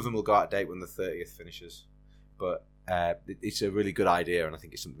mean, some of them will go out of date when the 30th finishes, but it's a really good idea, and I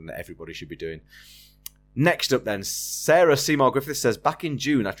think it's something that everybody should be doing. Next up then, Sarah Seymour Griffith says, back in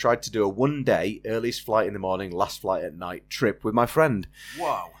June, I tried to do a 1-day, earliest flight in the morning, last flight at night trip with my friend.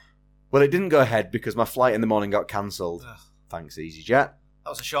 Wow. Well, it didn't go ahead because my flight in the morning got cancelled. Thanks, EasyJet. That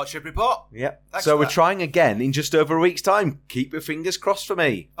was a short trip report. Yep. Thanks so for we're that. trying again in just over a week's time. Keep your fingers crossed for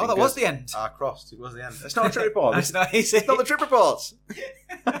me. Oh, that was the end. Crossed. It was the end. It's not a trip report. That's not easy. It's not the trip reports.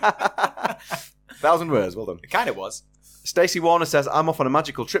 1,000 words. Well done. It kind of was. Stacey Warner says, I'm off on a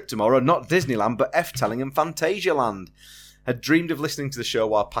magical trip tomorrow. Not Disneyland, but F-Telling and Fantasialand. Had dreamed of listening to the show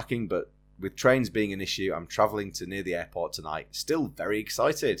while packing, but with trains being an issue, I'm travelling to near the airport tonight. Still very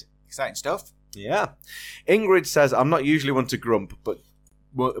excited. Exciting stuff. Yeah. Ingrid says, I'm not usually one to grump, but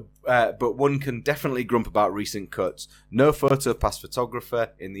one can definitely grump about recent cuts. No photo past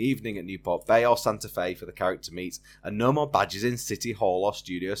photographer in the evening at Newport Bay or Santa Fe for the character meets, and no more badges in City Hall or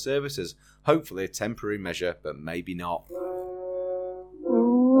studio services. Hopefully a temporary measure, but maybe not.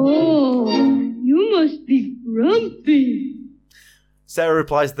 Oh, you must be grumpy. Sarah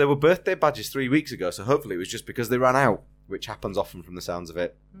replies, there were birthday badges 3 weeks ago, so hopefully it was just because they ran out. which happens often from the sounds of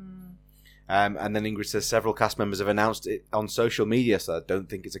it. And then Ingrid says several cast members have announced it on social media, so I don't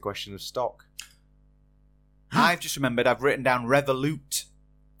think it's a question of stock. I've just remembered I've written down Revolut.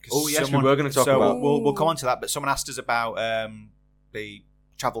 Oh, yes, we were going to talk about... We'll come on to that, but someone asked us about the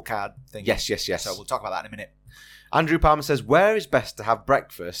travel card thing. Yes. So we'll talk about that in a minute. Andrew Palmer says, where is best to have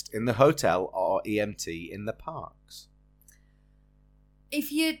breakfast, in the hotel or EMT in the parks?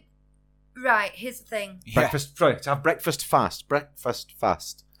 If you... Right, here's the thing. Yeah. Breakfast, sorry, to have breakfast fast.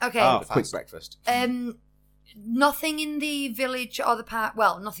 Okay. Quick breakfast. Nothing in the village or the park...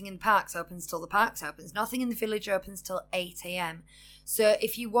 Well, nothing in the parks opens till the parks opens. Nothing in the village opens till 8 a.m. So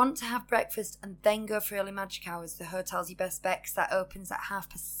if you want to have breakfast and then go for early magic hours, the hotel's your best bet because that opens at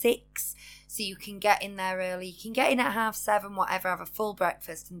 6:30. So you can get in there early. You can get in at 7:30, whatever, have a full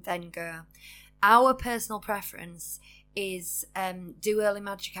breakfast and then go. Our personal preference is do early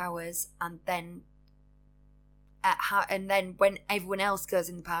magic hours and then when everyone else goes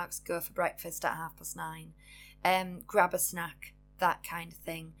in the parks, go for breakfast at 9:30. Grab a snack, that kind of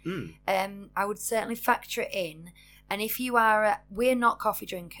thing. I would certainly factor it in. And if you are, we're not coffee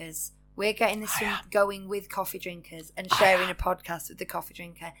drinkers. We're getting this thing going with coffee drinkers and sharing a podcast with the coffee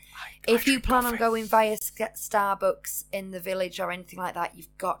drinker. If you plan on going via Starbucks in the village or anything like that,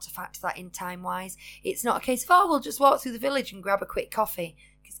 you've got to factor that in time-wise. It's not a case of, we'll just walk through the village and grab a quick coffee,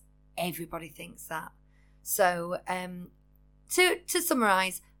 because everybody thinks that. So, to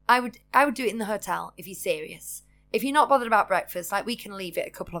summarise, I would do it in the hotel if you're serious. If you're not bothered about breakfast, like we can leave it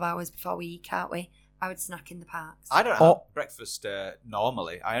a couple of hours before we eat, can't we? I would snack in the parks. I don't have breakfast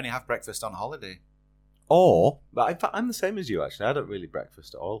normally. I only have breakfast on holiday. But in fact, I'm the same as you, actually. I don't really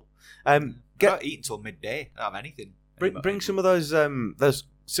breakfast at all. I don't eat until midday. I don't have anything. Bring some of those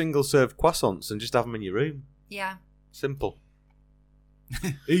single-serve croissants and just have them in your room. Yeah. Simple.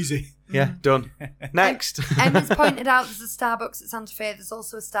 Easy. Yeah, done. Next. Emma's pointed out there's a Starbucks at Santa Fe. There's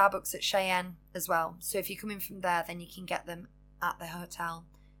also a Starbucks at Cheyenne as well. So if you come in from there, then you can get them at the hotel.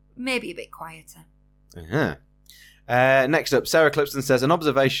 Maybe a bit quieter. Uh-huh. Next up, Sarah Clipston says, an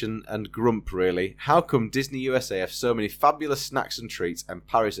observation and grump, really. How come Disney USA have so many fabulous snacks and treats and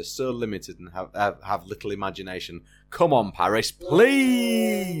Paris are so limited and have little imagination? Come on, Paris,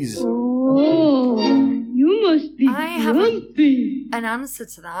 please! Oh, you must be I have grumpy. an answer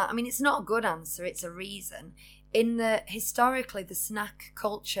to that. I mean, it's not a good answer, it's a reason. Historically, the snack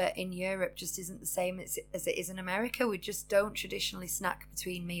culture in Europe just isn't the same as it is in America. We just don't traditionally snack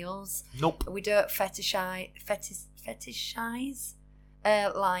between meals. Nope. We don't fetishize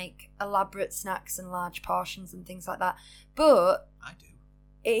like elaborate snacks and large portions and things like that. But I do.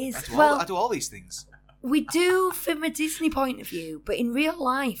 it is I do all these things. we do from a Disney point of view, but in real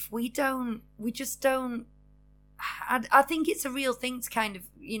life, we just don't. I think it's a real thing to kind of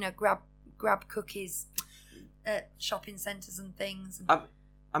grab cookies at shopping centres and things.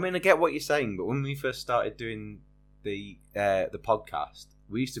 I mean, I get what you're saying, but when we first started doing the podcast,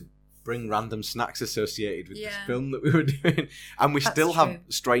 we used to bring random snacks associated with this film that we were doing, and we still have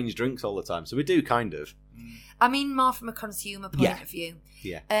strange drinks all the time. So we do kind of. I mean, more from a consumer point of view.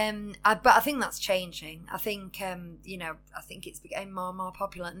 Yeah. But I think that's changing. I think I think it's becoming more and more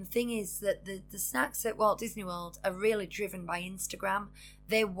popular. And the thing is that the snacks at Walt Disney World are really driven by Instagram.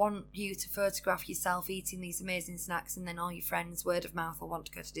 They want you to photograph yourself eating these amazing snacks, and then all your friends, word of mouth, will want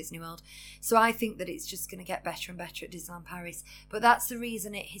to go to Disney World. So I think that it's just going to get better and better at Disneyland Paris. But that's the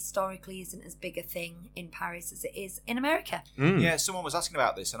reason it historically isn't as big a thing in Paris as it is in America. Yeah, someone was asking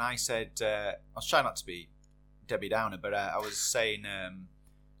about this, and I said, I was trying not to be Debbie Downer, but I was saying,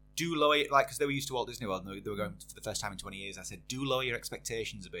 do lower, because they were used to Walt Disney World, and they were going for the first time in 20 years. I said, do lower your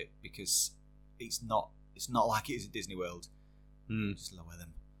expectations a bit, because it's not like it is at Disney World. Just lower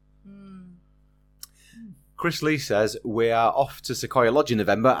them. Chris Lee says, we are off to Sequoia Lodge in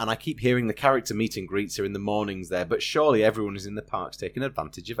November, and I keep hearing the character meet and greets are in the mornings there, but surely everyone is in the parks taking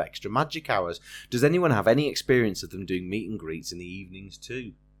advantage of extra magic hours. Does anyone have any experience of them doing meet and greets in the evenings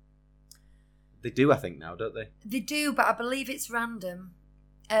too? They do, I think, now, don't they? They do, but I believe it's random.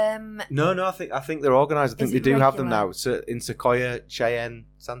 No, I think they're organised. I think Is they it do have them regular? now. So in Sequoia, Cheyenne,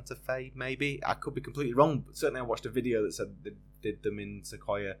 Santa Fe, maybe. I could be completely wrong, but certainly I watched a video that said they did them in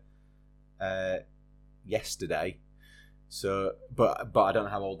Sequoia yesterday. So, but I don't know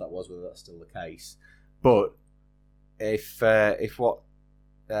how old that was, whether that's still the case. But if what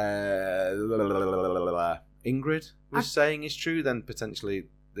Ingrid was saying is true, then potentially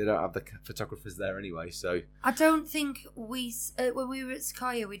they don't have the photographers there anyway. So I don't think when we were at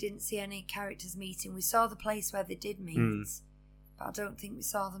Sequoia, we didn't see any characters meeting. We saw the place where they did meet, but I don't think we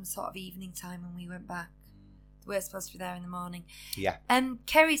saw them sort of evening time when we went back. we're supposed to be there in the morning. Yeah.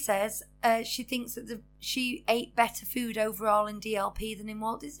 Kerry says she thinks that she ate better food overall in DLP than in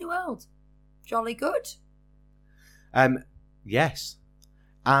Walt Disney World. Jolly good. Yes.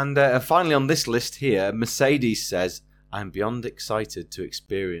 And finally on this list here, Mercedes says, I'm beyond excited to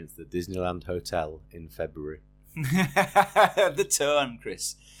experience the Disneyland Hotel in February. The tone,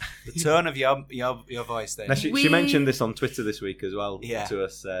 Chris. The tone of your voice there. Now, she mentioned this on Twitter this week as well to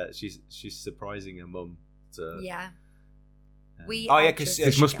us. She's surprising her mum. Yeah. Because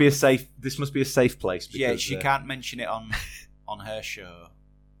this must be a safe place. Because, she can't mention it on her show.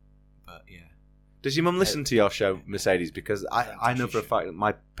 But yeah. Does your mum listen to your show, Mercedes? Because I know for a fact that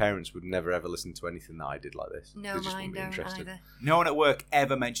my parents would never ever listen to anything that I did like this. No, mine don't either. No one at work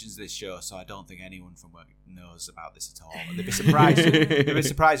ever mentions this show, so I don't think anyone from work knows about this at all. They'd be surprised.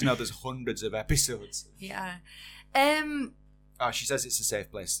 To know there's hundreds of episodes. Yeah. She says it's a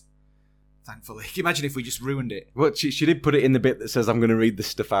safe place. Thankfully. Can you imagine if we just ruined it? Well, she did put it in the bit that says I'm going to read this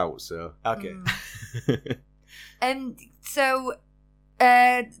stuff out, so... Okay. So...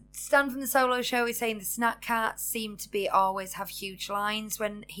 Stan from the Solo Show is saying the snack carts seem to always have huge lines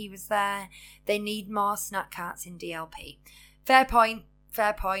when he was there. They need more snack carts in DLP. Fair point.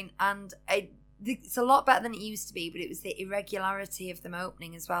 And it's a lot better than it used to be, but it was the irregularity of them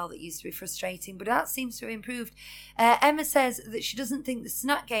opening as well that used to be frustrating. But that seems to have improved. Emma says that she doesn't think the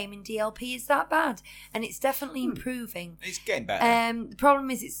snack game in DLP is that bad, and it's definitely improving. It's getting better. The problem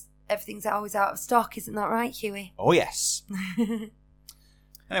is everything's always out of stock, isn't that right, Huey? Oh, yes.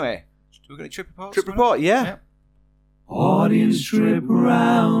 Anyway, we've got a trip report. Trip report, yeah. Audience trip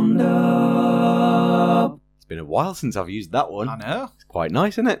roundup. It's been a while since I've used that one. I know. It's quite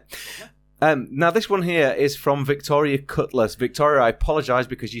nice, isn't it? Now, this one here is from Victoria Cutlass. Victoria, I apologise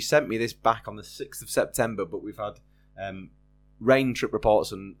because you sent me this back on the 6th of September, but we've had rain trip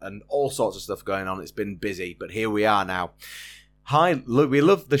reports and all sorts of stuff going on. It's been busy, but here we are now. Hi, we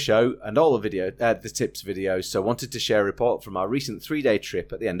love the show and all the tips videos, so wanted to share a report from our recent 3-day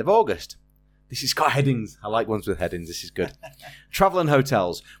trip at the end of August. This has got headings. I like ones with headings. This is good. Travel and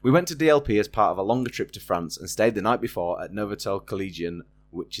hotels. We went to DLP as part of a longer trip to France and stayed the night before at Novotel Collegian,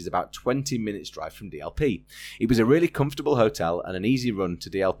 which is about 20 minutes drive from DLP. It was a really comfortable hotel and an easy run to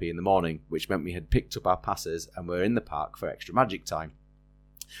DLP in the morning, which meant we had picked up our passes and were in the park for extra magic time.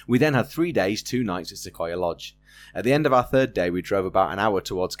 We then had 3 days, 2 nights at Sequoia Lodge. At the end of our 3rd day, we drove about an hour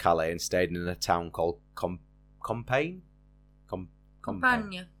towards Calais and stayed in a town called Compiègne.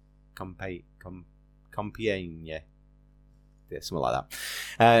 Yeah, something like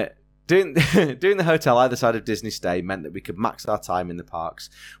that. Doing the hotel either side of Disney Stay meant that we could max our time in the parks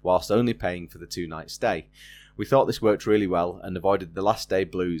whilst only paying for the 2-night stay. We thought this worked really well and avoided the last day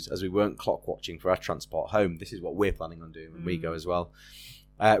blues as we weren't clock watching for our transport home. This is what we're planning on doing when we go as well.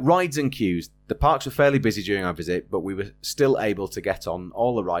 Rides and queues. The parks were fairly busy during our visit, but we were still able to get on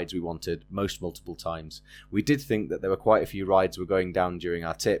all the rides we wanted, most multiple times. We did think that there were quite a few rides were going down during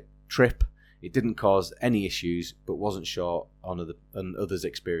our trip. It didn't cause any issues, but wasn't sure on others'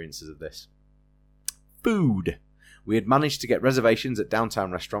 experiences of this. Food. We had managed to get reservations at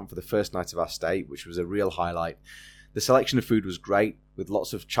Downtown Restaurant for the first night of our stay, which was a real highlight. The selection of food was great, with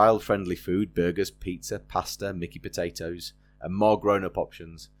lots of child-friendly food, burgers, pizza, pasta, Mickey potatoes, and more grown-up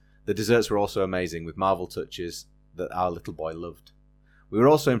options. The desserts were also amazing, with Marvel touches that our little boy loved. We were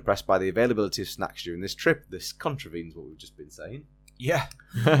also impressed by the availability of snacks during this trip. This contravenes what we've just been saying. Yeah.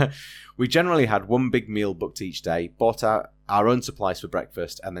 We generally had one big meal booked each day, bought our own supplies for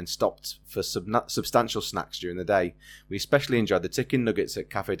breakfast, and then stopped for substantial snacks during the day. We especially enjoyed the chicken nuggets at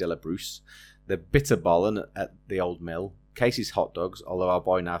Café de la Brousse, the bitterballen at the Old Mill, Casey's hot dogs, although our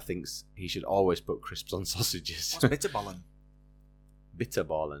boy now thinks he should always put crisps on sausages. What's bitterballen?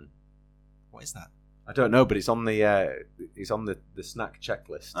 Bitterballen. What is that? I don't know, but it's on the snack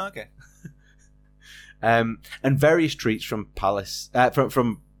checklist. Oh, okay. And various treats from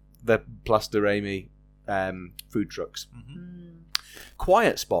from the Place de Rémy food trucks. Mm-hmm.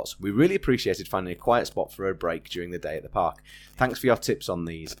 Quiet spots. We really appreciated finding a quiet spot for a break during the day at the park. Thanks for your tips on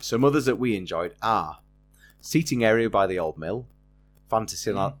these. Some others that we enjoyed are seating area by the Old Mill.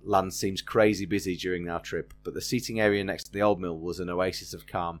 Fantasyland seems crazy busy during our trip, but the seating area next to the Old Mill was an oasis of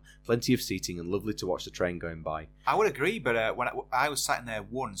calm, plenty of seating and lovely to watch the train going by. I would agree, but when I was sat in there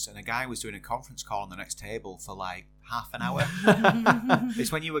once and a guy was doing a conference call on the next table for like half an hour.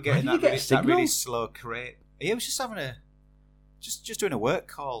 It's when you were getting that really slow crate. He was just having just doing a work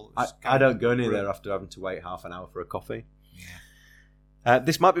call. I don't go near there after having to wait half an hour for a coffee. Yeah.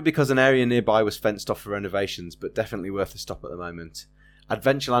 This might be because an area nearby was fenced off for renovations, but definitely worth a stop at the moment.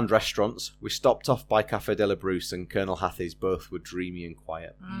 Adventureland restaurants. We stopped off by Café de la Bruce and Colonel Hathie's. Both were dreamy and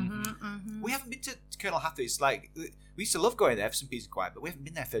quiet. We haven't been to Colonel Hathie's. Like, we used to love going there for some peace and quiet, but we haven't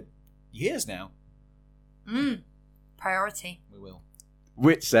been there for years now. Priority. We will.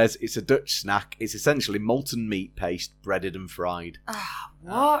 Wit says it's a Dutch snack. It's essentially molten meat paste, breaded and fried.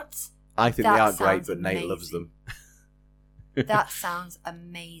 What? I think That they are great, sounds but Nate amazing. loves them. That sounds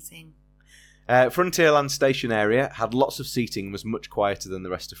amazing. Frontierland station area had lots of seating and was much quieter than the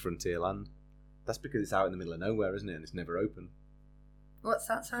rest of Frontierland. That's because it's out in the middle of nowhere, isn't it? And it's never open. What's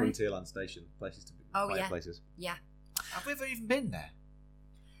that, sorry? Frontierland station. Places to be. Oh, quiet yeah. places. Yeah. Have we ever even been there?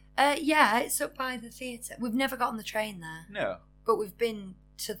 Yeah, it's up by the theatre. We've never got on the train there, No. but we've been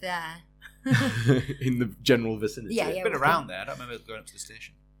to there. In the general vicinity. Yeah, I've been we've around there. I don't remember going up to the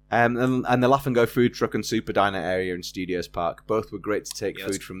station. And the Laugh and Go food truck and super diner area in Studios Park. Both were great to take Yeah,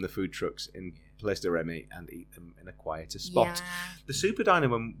 food that's- from the food trucks in Place de Remy and eat them in a quieter spot. Yeah. The super diner,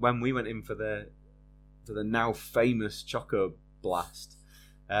 when we went in for the now famous Choco Blast,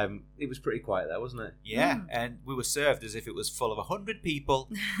 it was pretty quiet there, wasn't it? Yeah, and we were served as if it was full of 100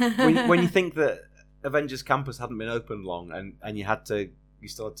 people. when you think that Avengers Campus hadn't been open long, and you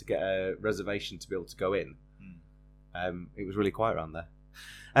still had to get a reservation to be able to go in, it was really quiet around there.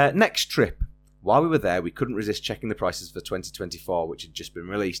 Next trip. While we were there, we couldn't resist checking the prices for 2024, which had just been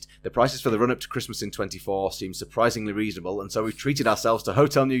released. The prices for the run-up to Christmas in 24 seemed surprisingly reasonable, and so we treated ourselves to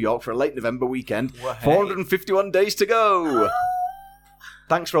Hotel New York for a late November weekend. Well, hey. 451 days to go!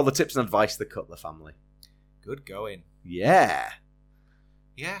 Thanks for all the tips and advice, the Cutler family. Good going. Yeah.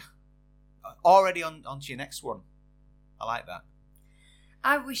 Yeah. Already on to your next one. I like that.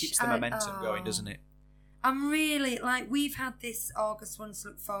 I wish Keeps the momentum going, doesn't it? I'm really, we've had this August one to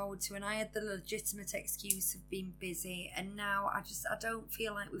look forward to, and I had the legitimate excuse of being busy, and now I don't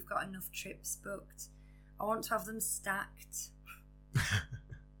feel like we've got enough trips booked. I want to have them stacked.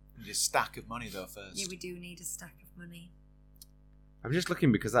 Your stack of money, though, first. Yeah, we do need a stack of money. I'm just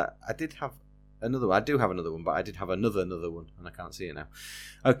looking because I did have another one. I do have another one, but I did have another one, and I can't see it now.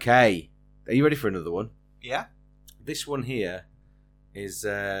 Okay. Are you ready for another one? Yeah. This one here is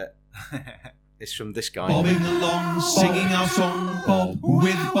it's from this guy. Bobbing along, singing our song, Bob,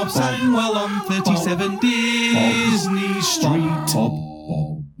 with Bob Sangwell on 37 Disney Street.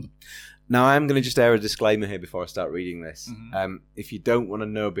 Now, I'm going to just air a disclaimer here before I start reading this. Mm-hmm. If you don't want to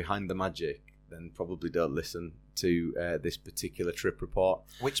know behind the magic, then probably don't listen to this particular trip report.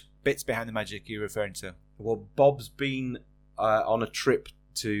 Which bits behind the magic are you referring to? Well, Bob's been on a trip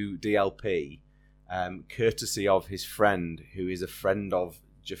to DLP, courtesy of his friend, who is a friend of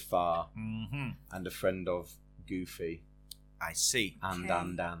Jafar and a friend of Goofy. I see.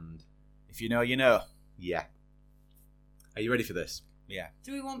 And. If you know, you know. Yeah. Are you ready for this? Yeah.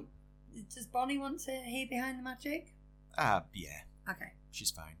 Does Bonnie want to hear behind the magic? Yeah. Okay.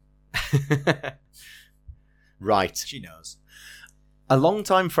 She's fine. Right. She knows. A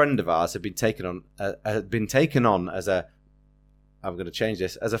long-time friend of ours had been taken on as a. I'm going to change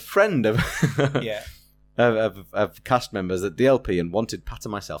this as a friend of. Yeah. Of cast members at DLP and wanted Pat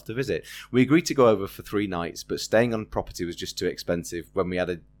and myself to visit. We agreed to go over for 3 nights, but staying on property was just too expensive when we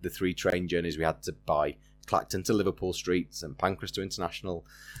had the 3 train journeys we had to buy. Clacton to Liverpool Street, St Pancras to International,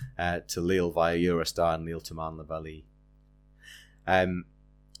 to Lille via Eurostar and Lille to Marne-la-Vallée.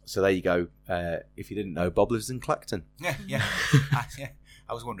 So there you go. If you didn't know, Bob lives in Clacton. Yeah.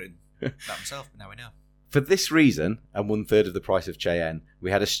 I was wondering that myself, but now we know. For this reason, and 1/3 of the price of Cheyenne,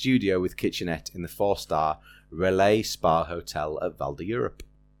 we had a studio with kitchenette in the 4-star Relais Spa Hotel at Val d'Europe.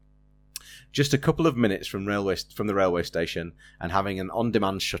 Just a couple of minutes from the railway station and having an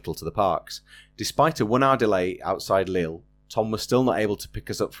on-demand shuttle to the parks. Despite a 1-hour delay outside Lille, Tom was still not able to pick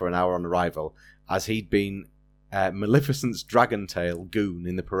us up for an hour on arrival, as he'd been Maleficent's dragon tail goon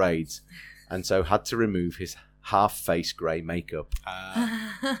in the parades, and so had to remove his half-face grey makeup.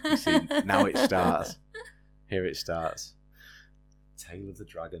 You see, now it starts. Here it starts. Tale of the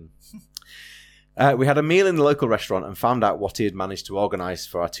Dragon. We had a meal in the local restaurant and found out what he had managed to organise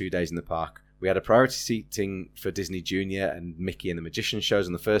for our 2 days in the park. We had a priority seating for Disney Junior and Mickey and the Magician shows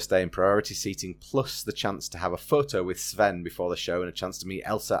on the first day, and priority seating plus the chance to have a photo with Sven before the show and a chance to meet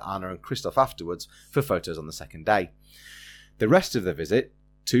Elsa, Anna and Kristoff afterwards for photos on the second day. The rest of the visit,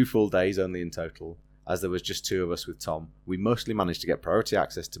 2 full days only in total, as there was just 2 of us with Tom, we mostly managed to get priority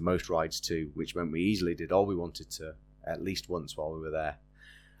access to most rides too, which meant we easily did all we wanted to at least once while we were there.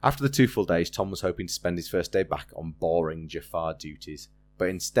 After the 2 full days, Tom was hoping to spend his first day back on boring Jafar duties, but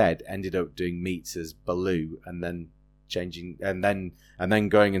instead ended up doing meets as Baloo and then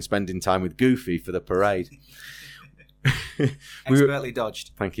going and spending time with Goofy for the parade. Expertly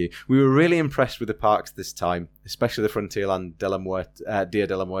dodged. Thank you. We were really impressed with the parks this time, especially the Frontierland Dia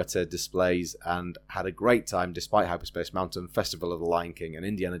de la Muerte displays, and had a great time despite Hyperspace Mountain, Festival of the Lion King, and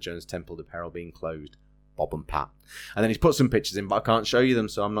Indiana Jones Temple de Peril being closed. Bob and Pat. And then he's put some pictures in, but I can't show you them,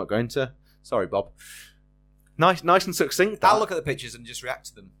 so I'm not going to. Sorry, Bob. Nice and succinct. I'll look at the pictures and just react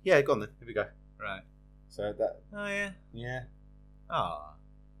to them. Yeah, go on then. Here we go. Right. So that. Oh, yeah. Yeah. Oh.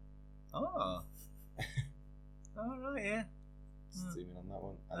 Oh. Oh, right, yeah. Zoom in on that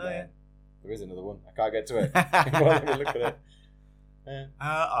one. And Oh, yeah. There is another one. I can't get to it. Well, let me look at it. yeah.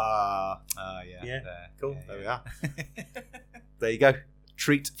 Yeah. There. Cool. Yeah, There we yeah. are. There you go.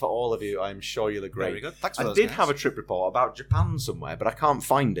 Treat for all of you. I'm sure you'll agree. Very good. Thanks for I those, did guys. have a trip report about Japan somewhere, but I can't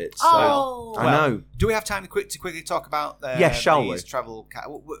find it. So Oh. I Well, know. Do we have time to quickly talk about Yes, shall these we? travel...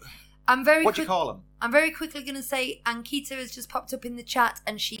 What do you call them? I'm very quickly going to say Ankita has just popped up in the chat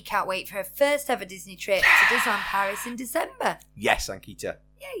and she can't wait for her first ever Disney trip to Disneyland Paris in December. Yes, Ankita.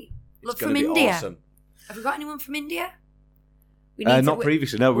 Yay. It's Look gonna from be India. Awesome. Have we got anyone from India? We Not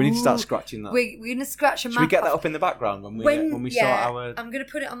previously. No, we need to start scratching that. We're going to scratch a map. Should we get that off. up in the background when we sort our... I'm going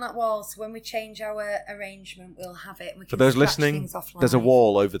to put it on that wall so when we change our arrangement, we'll have it. And we For can those scratch listening, things off there's a live.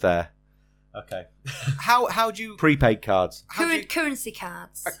 wall over there. Okay. How do you... Prepaid cards. Currency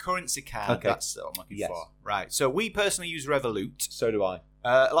cards. A currency card. Okay. That's what I'm looking Yes. for. Right. So we personally use Revolut. So do I.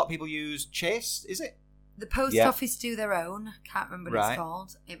 A lot of people use Chase, is it? The post Yeah. office do their own. Can't remember what Right. it's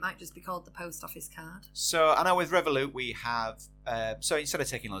called. It might just be called the post office card. So I know with Revolut we have... so instead of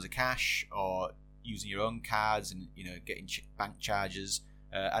taking loads of cash or using your own cards and getting bank charges,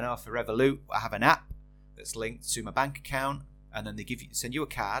 I know for Revolut I have an app that's linked to my bank account, and then they send you a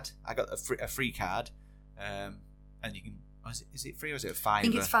card. I got a free card, and you can... Is it free or is it a $5? I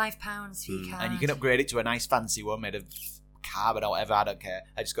think it's £5 for your card. And you can upgrade it to a nice fancy one made of carbon or whatever. I don't care.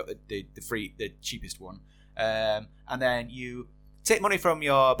 I just got the cheapest one. And then you take money from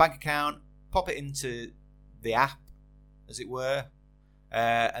your bank account, pop it into the app, as it were,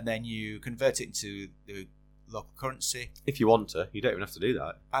 and then you convert it into the local currency. If you want to. You don't even have to do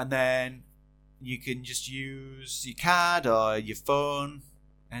that. And then you can just use your card or your phone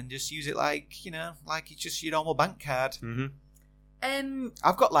and just use it like it's just your normal bank card. Mm-hmm.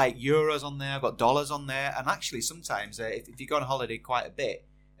 I've got like euros on there, I've got dollars on there, and actually sometimes if you go on holiday quite a bit,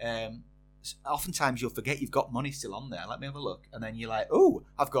 oftentimes you'll forget you've got money still on there. Let me have a look, and then you're like, oh,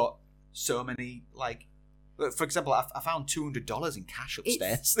 I've got so many, like, for example, I found $200 in cash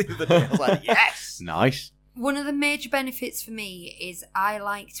upstairs the other day. I was like, yes, Nice. One of the major benefits for me is I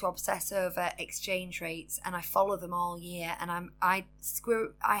like to obsess over exchange rates, and I follow them all year. And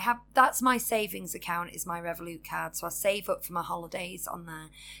that's my savings account, is my Revolut card. So I save up for my holidays on there.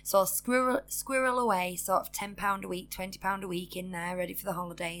 So I'll squirrel away sort of £10 a week, £20 a week in there, ready for the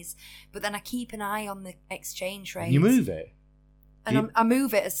holidays. But then I keep an eye on the exchange rate. You move it And I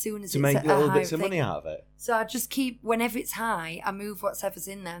move it as soon as to it's make at a little high bits of thing. money out of it. So I just keep, whenever it's high, I move whatever's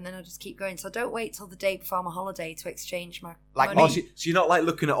in there, and then I just keep going. So I don't wait till the day before my holiday to exchange my Like money. Oh, so you're not like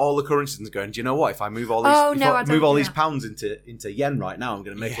looking at all the currencies and going, do you know what? If I move all these, Oh, no, I don't move all do these that. pounds into yen right now, I'm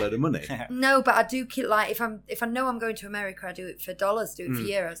going to make a load of money. No, but I do keep, like, if I know I'm going to America, I do it for dollars, do it for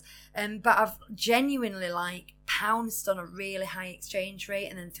euros. But I've genuinely like pounced on a really high exchange rate,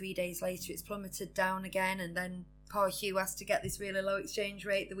 and then 3 days later it's plummeted down again, and then poor Hugh has to get this really low exchange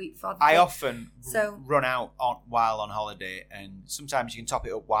rate the week before. I often So- run out while on holiday, and sometimes you can top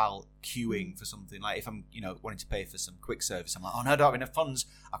it up while queuing for something. Like if I'm, wanting to pay for some quick service, I'm like, oh no, I don't have enough funds.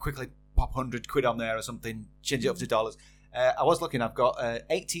 I'll quickly pop £100 on there or something, change it up to dollars. I was looking, I've got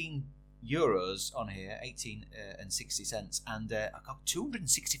 18 euros on here, 18 and 60 cents, and I got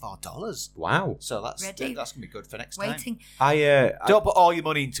 $264. Wow. So that's Ready? going to be good for next time. waiting. I Don't put all your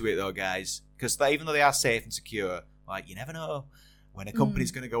money into it though, guys, because even though they are safe and secure, like you never know when a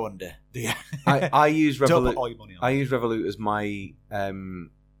company's going to go under. Do you? I use Don't put Revolut. all your money on. I use Revolut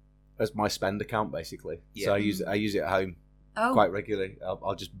as my spend account basically. Yeah. So I use it at home Oh, quite regularly.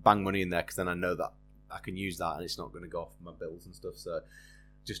 I'll just bang money in there because then I know that I can use that and it's not going to go off my bills and stuff. So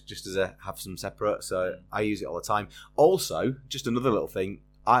just as I have some separate. So I use it all the time. Also, just another little thing.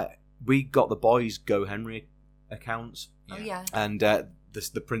 We got the boys Go Henry accounts, oh yeah. and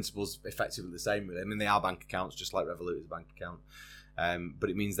the principle's effectively the same with them. I mean, they are bank accounts, just like Revolut is a bank account. But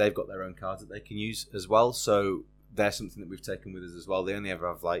it means they've got their own cards that they can use as well. So they're something that we've taken with us as well. They only ever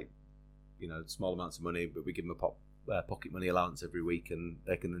have small amounts of money, but we give them a pocket money allowance every week, and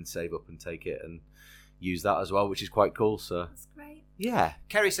they can then save up and take it and use that as well, which is quite cool. So That's great. yeah,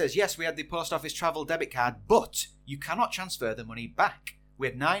 Kerry says, yes, we had the post office travel debit card, but you cannot transfer the money back. We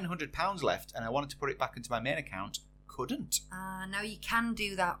had £900 left, and I wanted to put it back into my main account. Couldn't. Now you can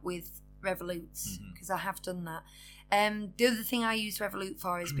do that with Revolut, because I have done that. The other thing I use Revolut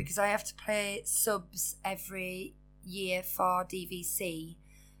for is because I have to pay subs every year for DVC.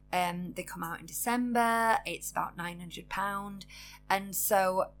 They come out in December. It's about £900, and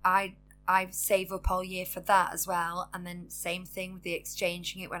so I save up all year for that as well. And then same thing with the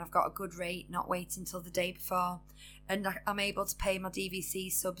exchanging it when I've got a good rate, not waiting until the day before. And I'm able to pay my DVC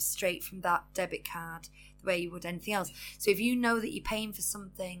subs straight from that debit card the way you would anything else. So if you know that you're paying for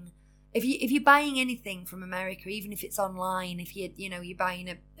something, if you're buying anything from America, even if it's online, if you're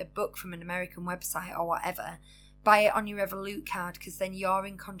buying a book from an American website or whatever, buy it on your Revolut card, because then you're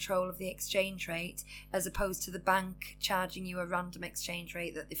in control of the exchange rate as opposed to the bank charging you a random exchange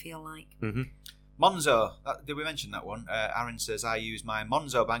rate that they feel like. Mm-hmm. Monzo, did we mention that one? Aaron says, I use my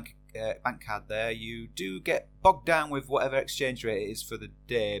Monzo bank card there. You do get bogged down with whatever exchange rate it is for the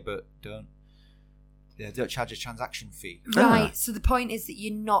day, but don't charge a transaction fee. Right, so the point is that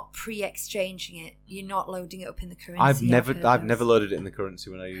you're not pre-exchanging it. You're not loading it up in the currency. I've never loaded it in the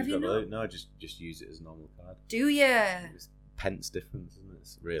currency when I use Revolut. No, I just use it as a normal card. Do you? It's pence difference, isn't it?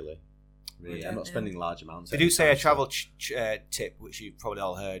 It's really. I'm not spending large amounts. They do say a travel tip, which you've probably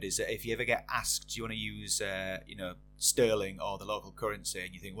all heard, is that if you ever get asked, do you want to use sterling or the local currency,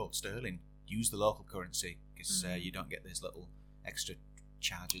 and you think, well, sterling, use the local currency, because you don't get those little extra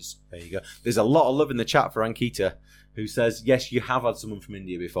charges. There you go. There's a lot of love in the chat for Ankita, who says, yes, you have had someone from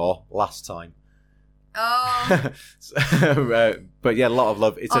India before, last time. Oh. But yeah, a lot of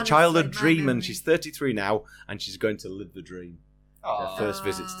love. It's Honestly, a childhood dream, memory. and she's 33 now, and she's going to live the dream. Her first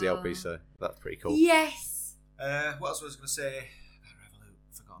visit to DLP, so that's pretty cool. Yes. What else was I going to say?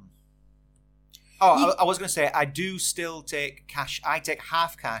 Revolut, forgotten. I was going to say, I do still take cash. I take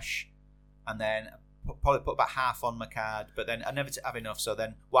half cash, and then probably put about half on my card, but then I never have enough, so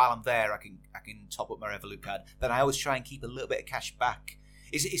then while I'm there I can top up my Revolut card. Then I always try and keep a little bit of cash back.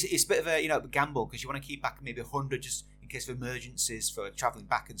 It's a bit of a gamble, because you want to keep back maybe 100 just in case of emergencies for travelling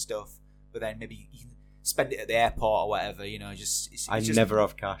back and stuff, but then maybe you can spend it at the airport or whatever, I never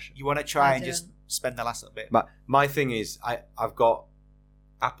have cash. You want to try and just spend the last little bit. My thing is, I've got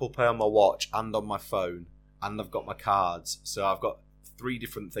Apple Pay on my watch and on my phone, and I've got my cards, so I've got 3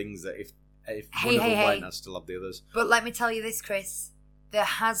 different things that if one of them went, I'd still have the others. But let me tell you this, Chris. There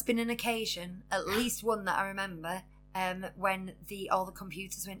has been an occasion, at least one that I remember, when all the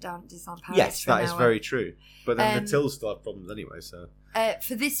computers went down at Disneyland Paris. Yes, that is hour. very true. But then the tills still have problems anyway, so...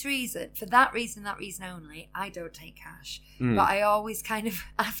 For that reason only, I don't take cash. But I always kind of,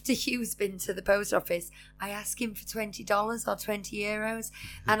 after Hugh's been to the post office, I ask him for $20 or €20,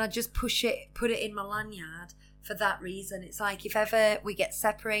 and I just put it in my lanyard for that reason. It's like, if ever we get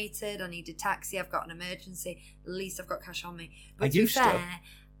separated, I need a taxi, I've got an emergency, at least I've got cash on me. But to be fair,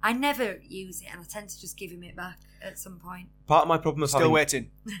 I never use it, and I tend to just give him it back at some point. Part of my problem of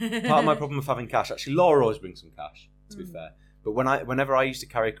waiting. Part of my problem of having cash, actually, Laura always brings some cash, to be fair. But whenever I used to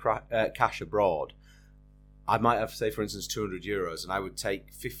carry cash abroad, I might have, say, for instance, €200, and I would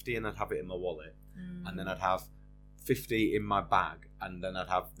take 50 and I'd have it in my wallet, and then I'd have 50 in my bag, and then I'd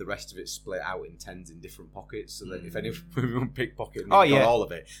have the rest of it split out in 10s in different pockets, so that if anyone pickpocket and got all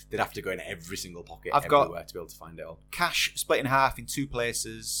of it, they'd have to go in every single pocket everywhere to be able to find it all. Cash split in half in 2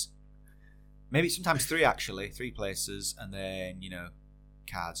 places, maybe sometimes 3 actually, 3 places, and then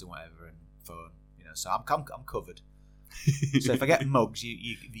cards and whatever and phone. So I'm covered. So if I get mugs,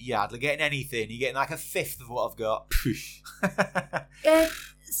 you're hardly getting anything. You're getting like a fifth of what I've got.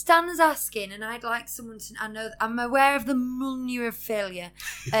 Stan's asking, and I'd like someone to... I know I'm aware of the menu of failure,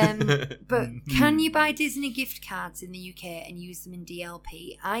 but can you buy Disney gift cards in the UK and use them in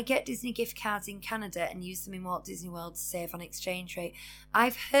DLP? I get Disney gift cards in Canada and use them in Walt Disney World to save on exchange rate.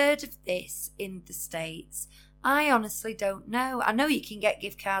 I've heard of this in the States. I honestly don't know. I know you can get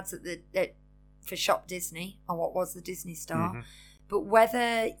gift cards for Shop Disney, or what was the Disney store, but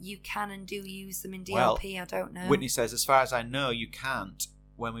whether you can and do use them in DLP, I don't know. Whitney says, as far as I know, you can't.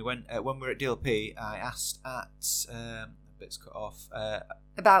 When we were at DLP, I asked a bit's cut off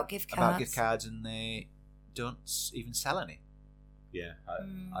about gift cards, and they don't even sell any. Yeah,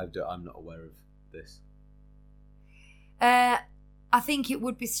 I'm not aware of this. I think it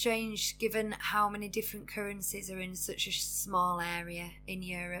would be strange given how many different currencies are in such a small area in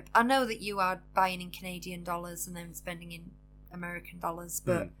Europe. I know that you are buying in Canadian dollars and then spending in American dollars,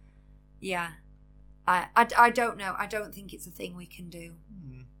 but yeah, I don't know. I don't think it's a thing we can do.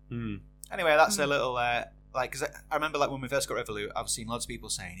 Anyway, that's a little because I remember when we first got Revolut, I've seen lots of people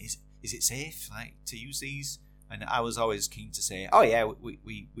saying, "Is it safe to use these?" And I was always keen to say, "Oh yeah,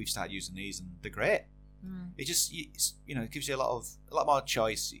 we've started using these and they're great." It just it gives you a lot more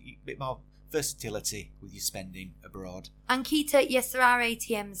choice, a bit more versatility with your spending abroad. And Keita, yes, there are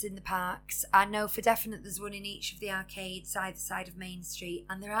ATMs in the parks. I know for definite there's one in each of the arcades either side of Main Street,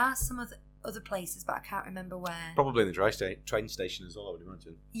 and there are some other places, but I can't remember where. Probably in the train station as well, I would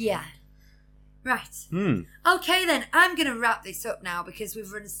imagine. Yeah. Right. Okay then, I'm going to wrap this up now because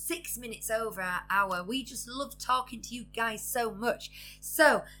we've run 6 minutes over our hour. We just love talking to you guys so much.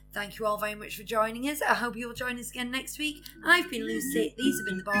 So, thank you all very much for joining us. I hope you'll join us again next week. I've been Lucy. These have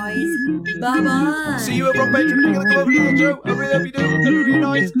been the boys. Bye-bye. See you over on Patreon at the Club Show. I really hope you do. Have a really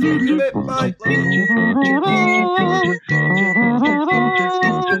nice. Bye.